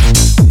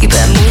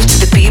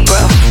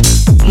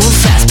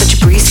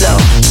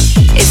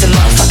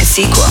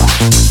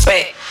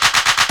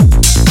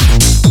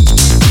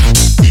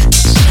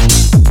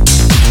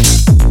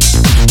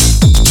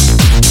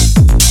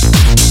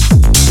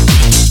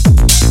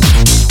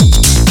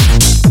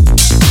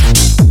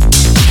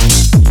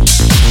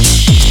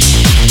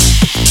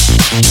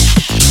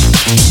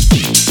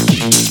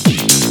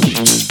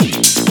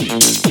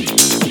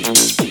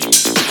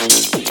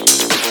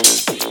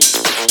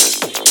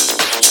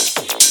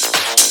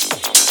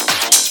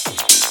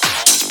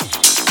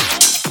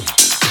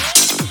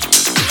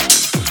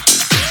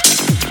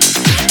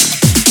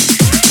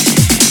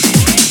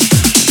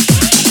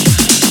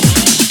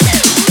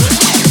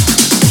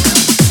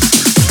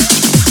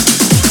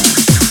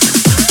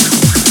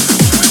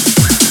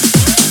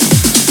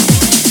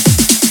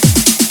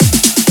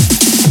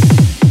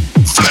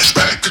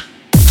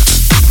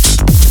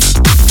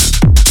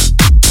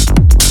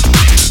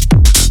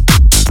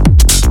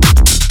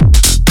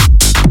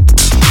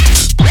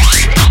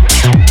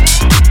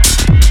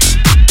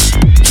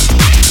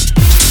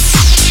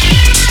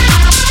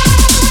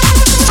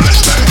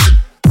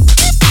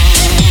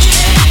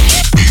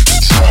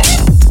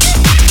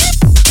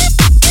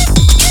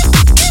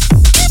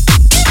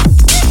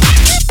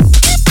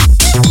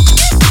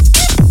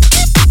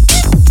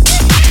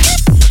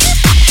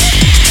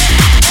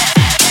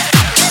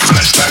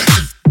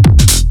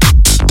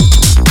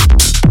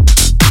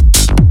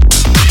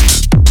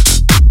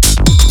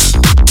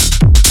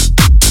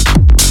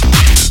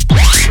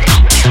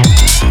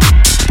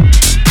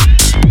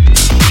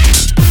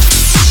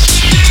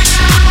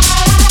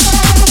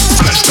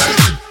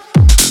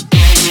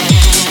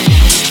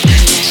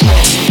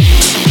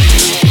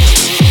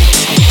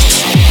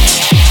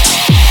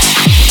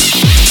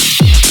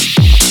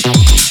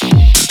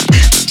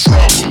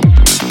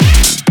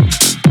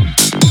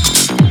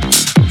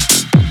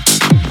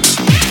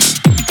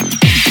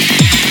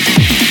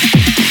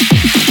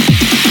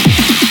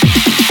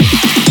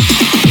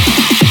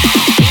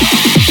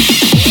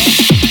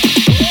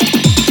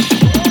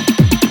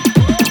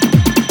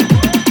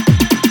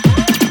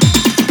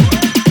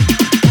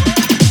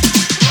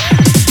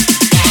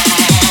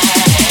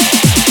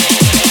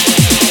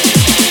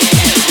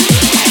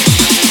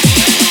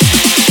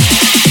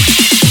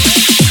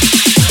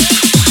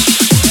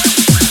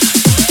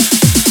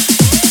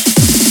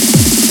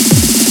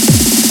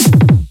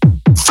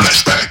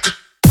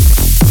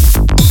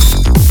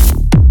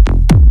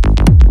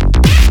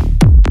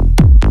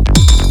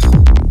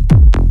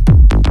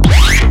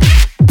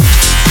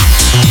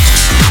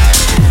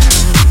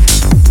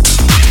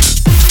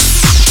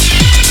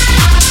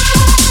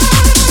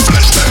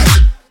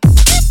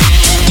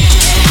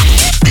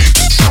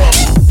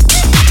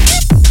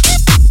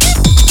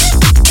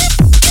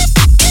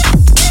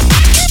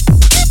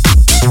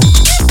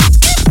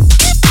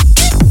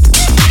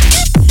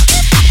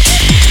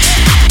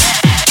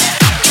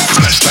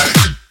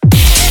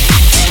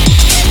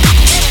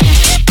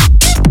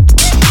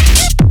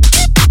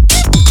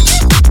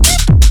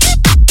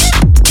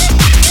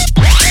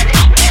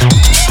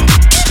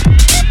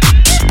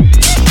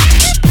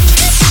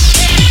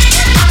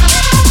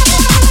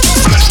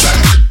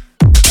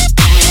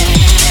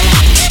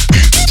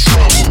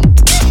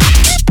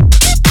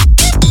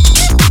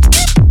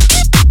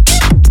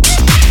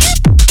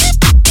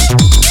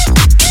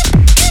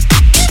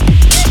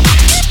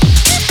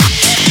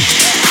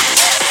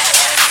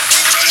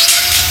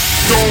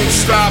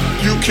 stop,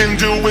 you can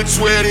do it,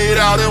 sweat it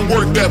out and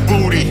work that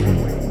booty.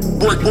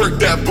 Work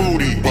that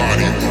booty.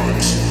 Body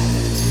parts.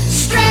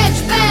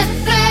 Stretch, bend,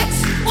 flex,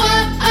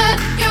 warm up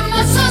your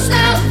muscles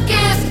now.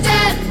 Give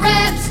 10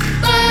 reps,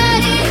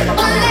 body,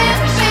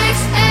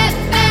 Olympics, head,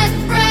 bend,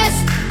 press,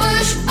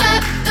 push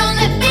up, don't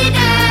let me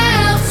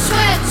down.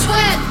 Sweat,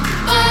 sweat,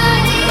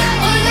 body,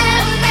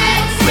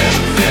 Olympics. Bend,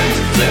 bend,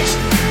 flex,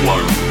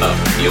 warm up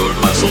your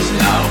muscles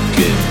now.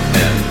 Give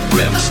 10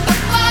 reps.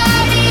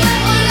 Body,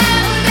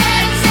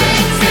 Olympics.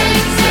 Bend, bend,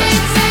 flex,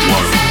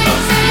 warm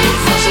up your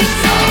muscles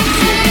now.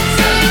 Give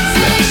 10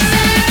 reps.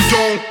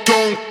 Don't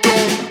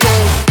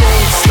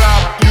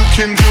stop. You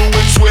can do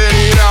it, sweat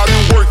it out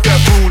and work that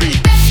booty.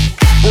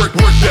 Work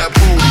that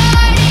booty.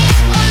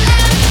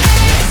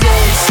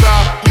 Don't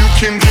stop. You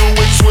can do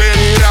it, sweat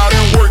it out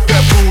and work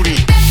that booty.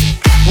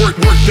 Work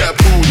that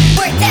booty.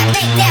 Work that,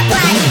 make that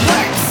body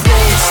work.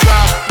 Don't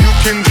stop. You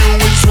can do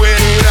it,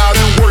 sweat it out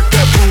and work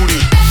that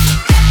booty.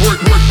 Work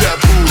that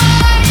booty.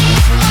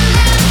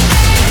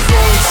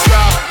 Don't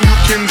stop. You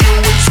can do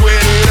it,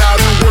 sweat it out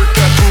and work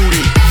that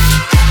booty.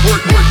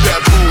 Work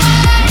that booty.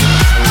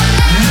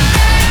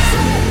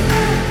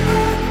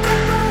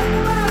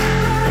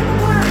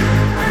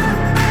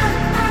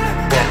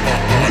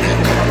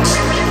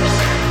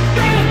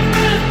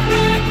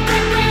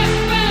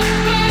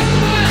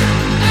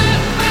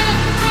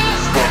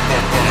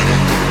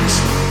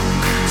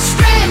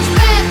 Stretch,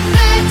 bend,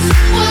 flex,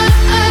 warm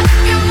up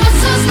your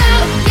muscles now.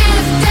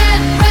 Give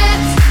 10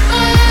 reps,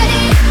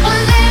 body,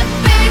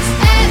 Olympics,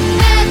 head,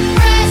 bend,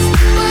 press,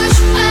 push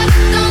up,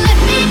 don't let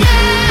me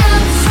down.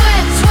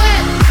 Sweat,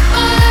 sweat,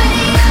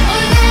 body,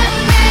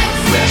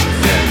 Olympics. Bend,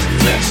 bend,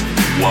 flex,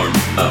 warm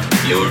up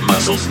your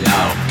muscles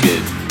now.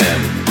 Give 10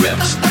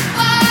 reps.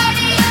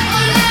 Body,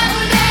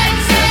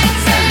 Olympics. Bend,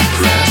 bend,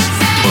 press,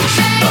 push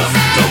up,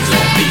 don't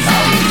let me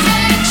out.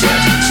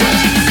 Sweat, sweat.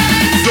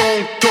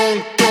 Don't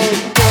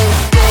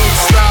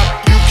stop.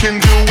 You can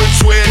do it,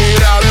 sweat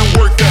it out and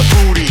work that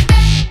booty.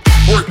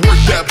 Work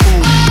that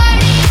booty.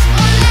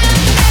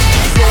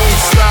 Don't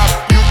stop.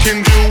 You can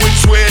do it,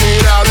 sweat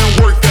it out and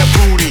work that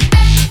booty.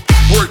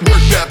 Work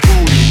that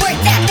booty. Work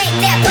that, make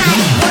that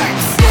body work.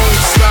 Don't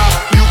stop.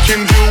 You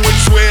can do it,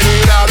 sweat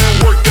it out and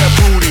work that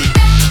booty.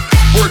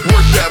 Work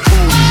that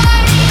booty.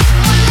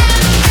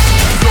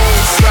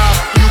 Don't stop.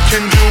 You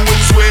can do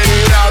it, sweat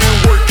it out and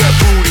work that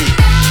booty.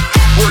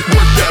 Work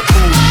that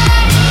booty.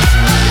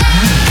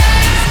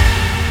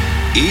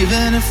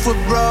 Even if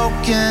we're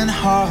broken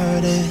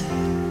hearted,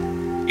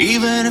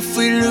 even if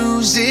we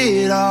lose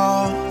it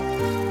all,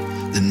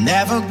 they're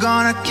never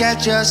gonna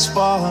catch us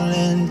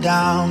falling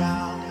down.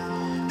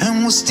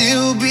 And we'll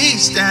still be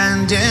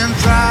standing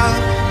proud.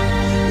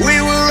 We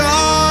were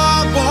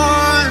all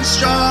born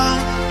strong.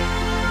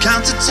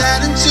 Count to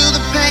 10 until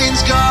the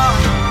pain's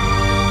gone.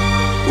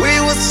 We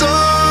will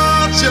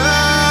soldier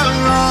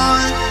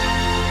on,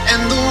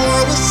 and the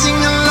world will sing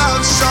a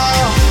love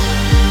song.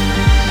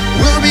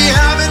 We'll be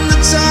having the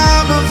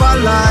time of our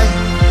life.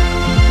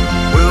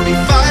 We'll be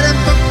fighting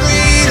for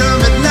freedom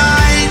at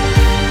night.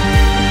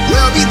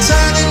 We'll be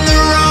turning the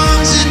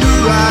wrongs into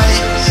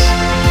rights.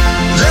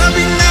 There'll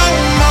be no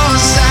more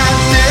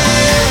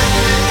sadness.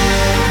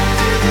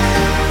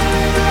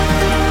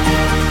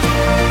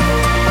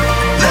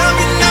 There'll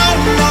be no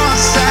more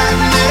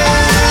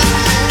sadness.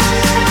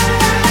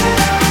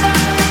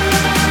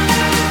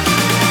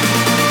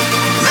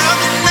 There'll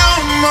be no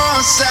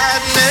more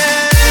sadness.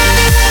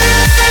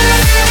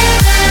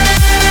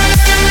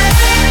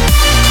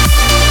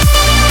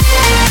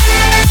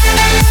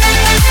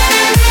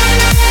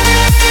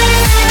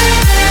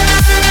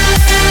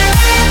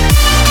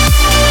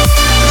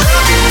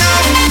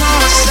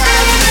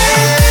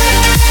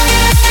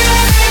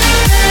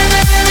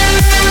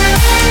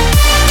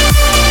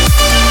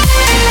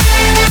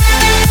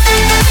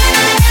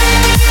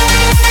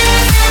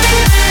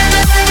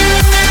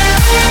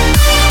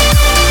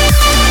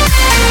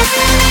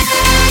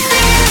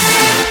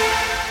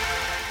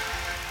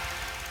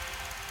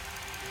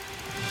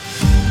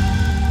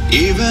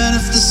 Even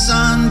if the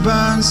sun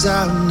burns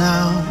out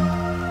now,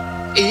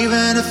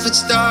 even if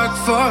it's dark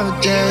for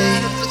a day,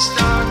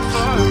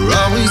 we're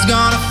always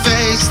gonna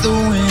face the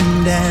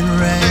wind and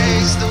rain.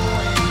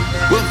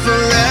 We'll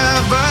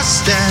forever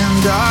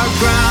stand our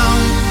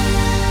ground.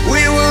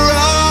 We were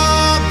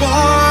all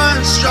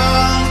born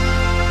strong.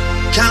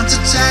 Count to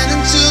 10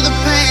 until the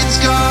pain's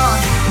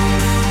gone.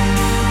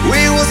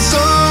 We will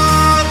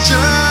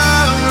soldier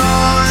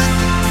on,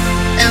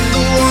 and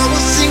the world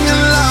will sing a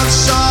love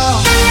song.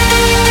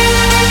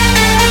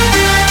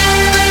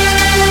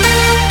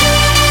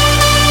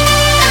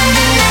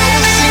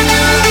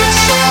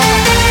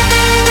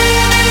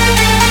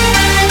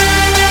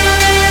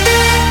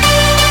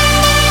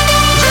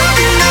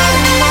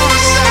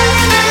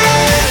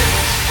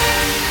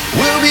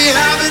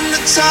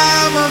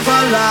 Time of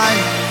our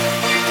life,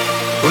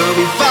 we'll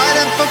be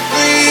fighting for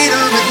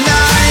freedom at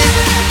night.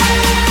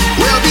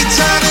 We'll be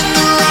turning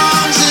the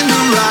wrongs into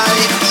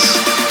rights.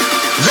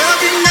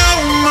 There'll be no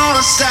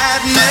more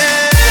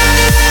sadness.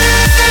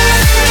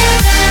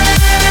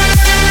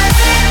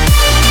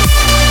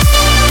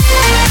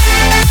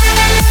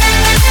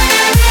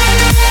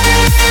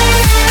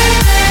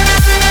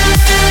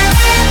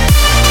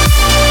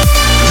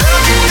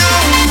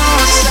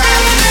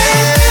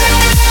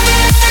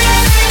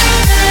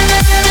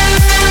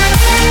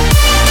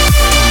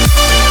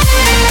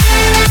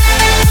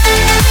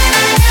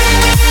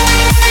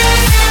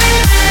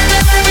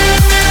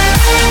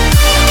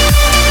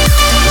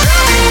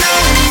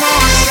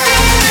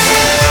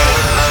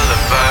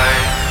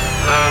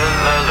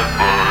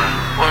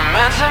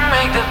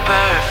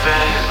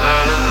 perfect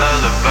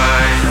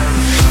lullaby.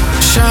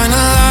 Shine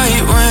a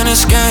light when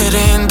it's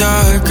getting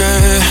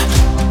darker,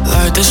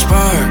 light the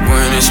spark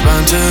when it's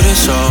bound to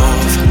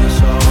dissolve.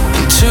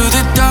 Into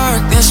the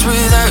darkness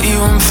without you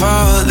I'm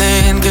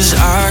falling, 'cause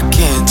I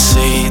can't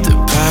see the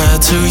path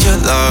to your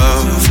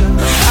love.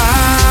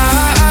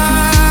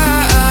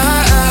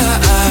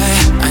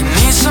 I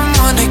need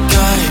someone to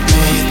guide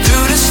me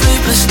through the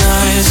sleepless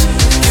nights.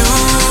 You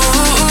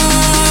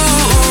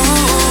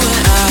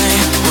and I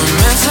were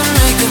meant to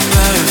make the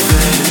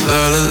perfect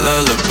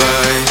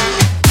lullaby.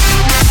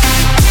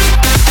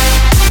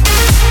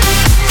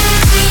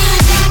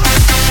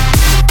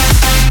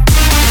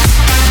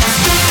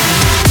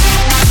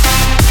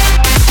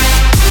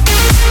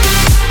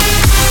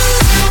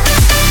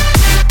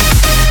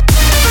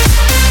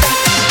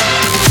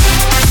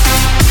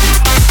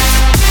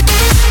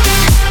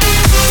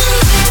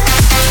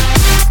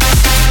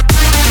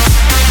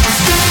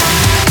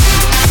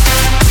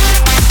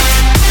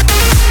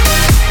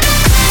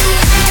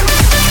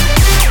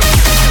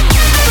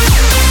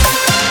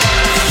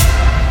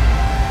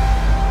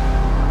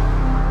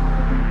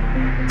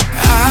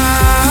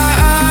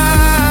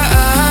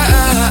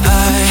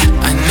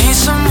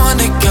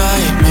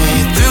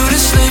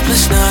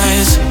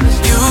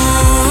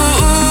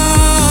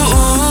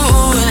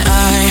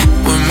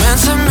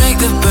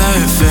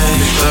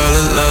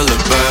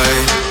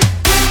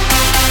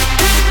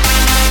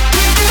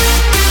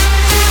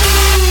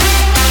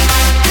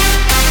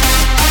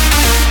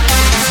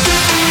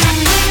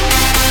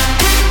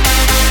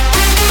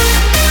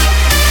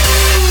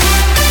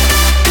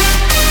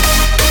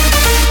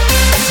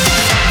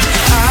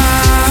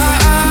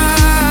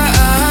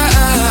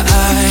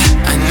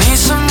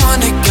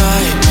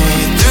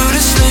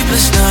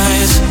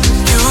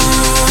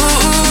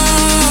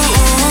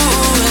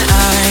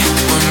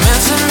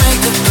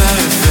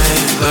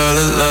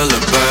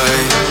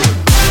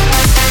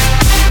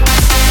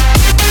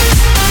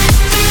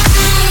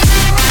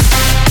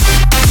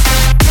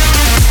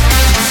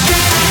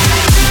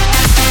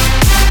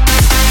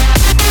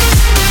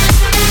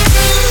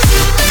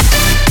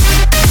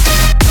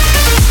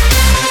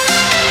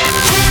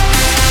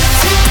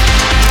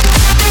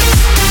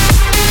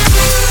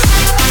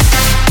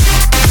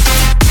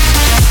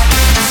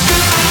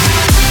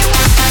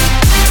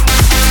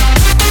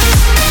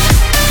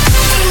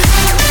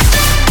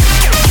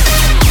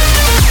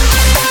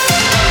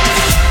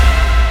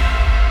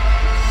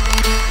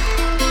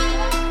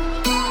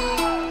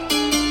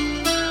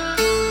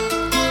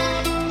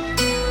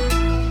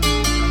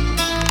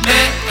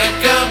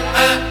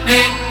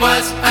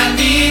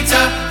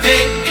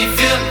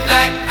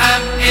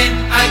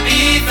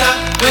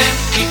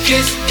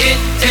 It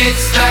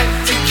tastes like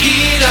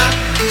tequila.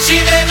 She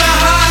made my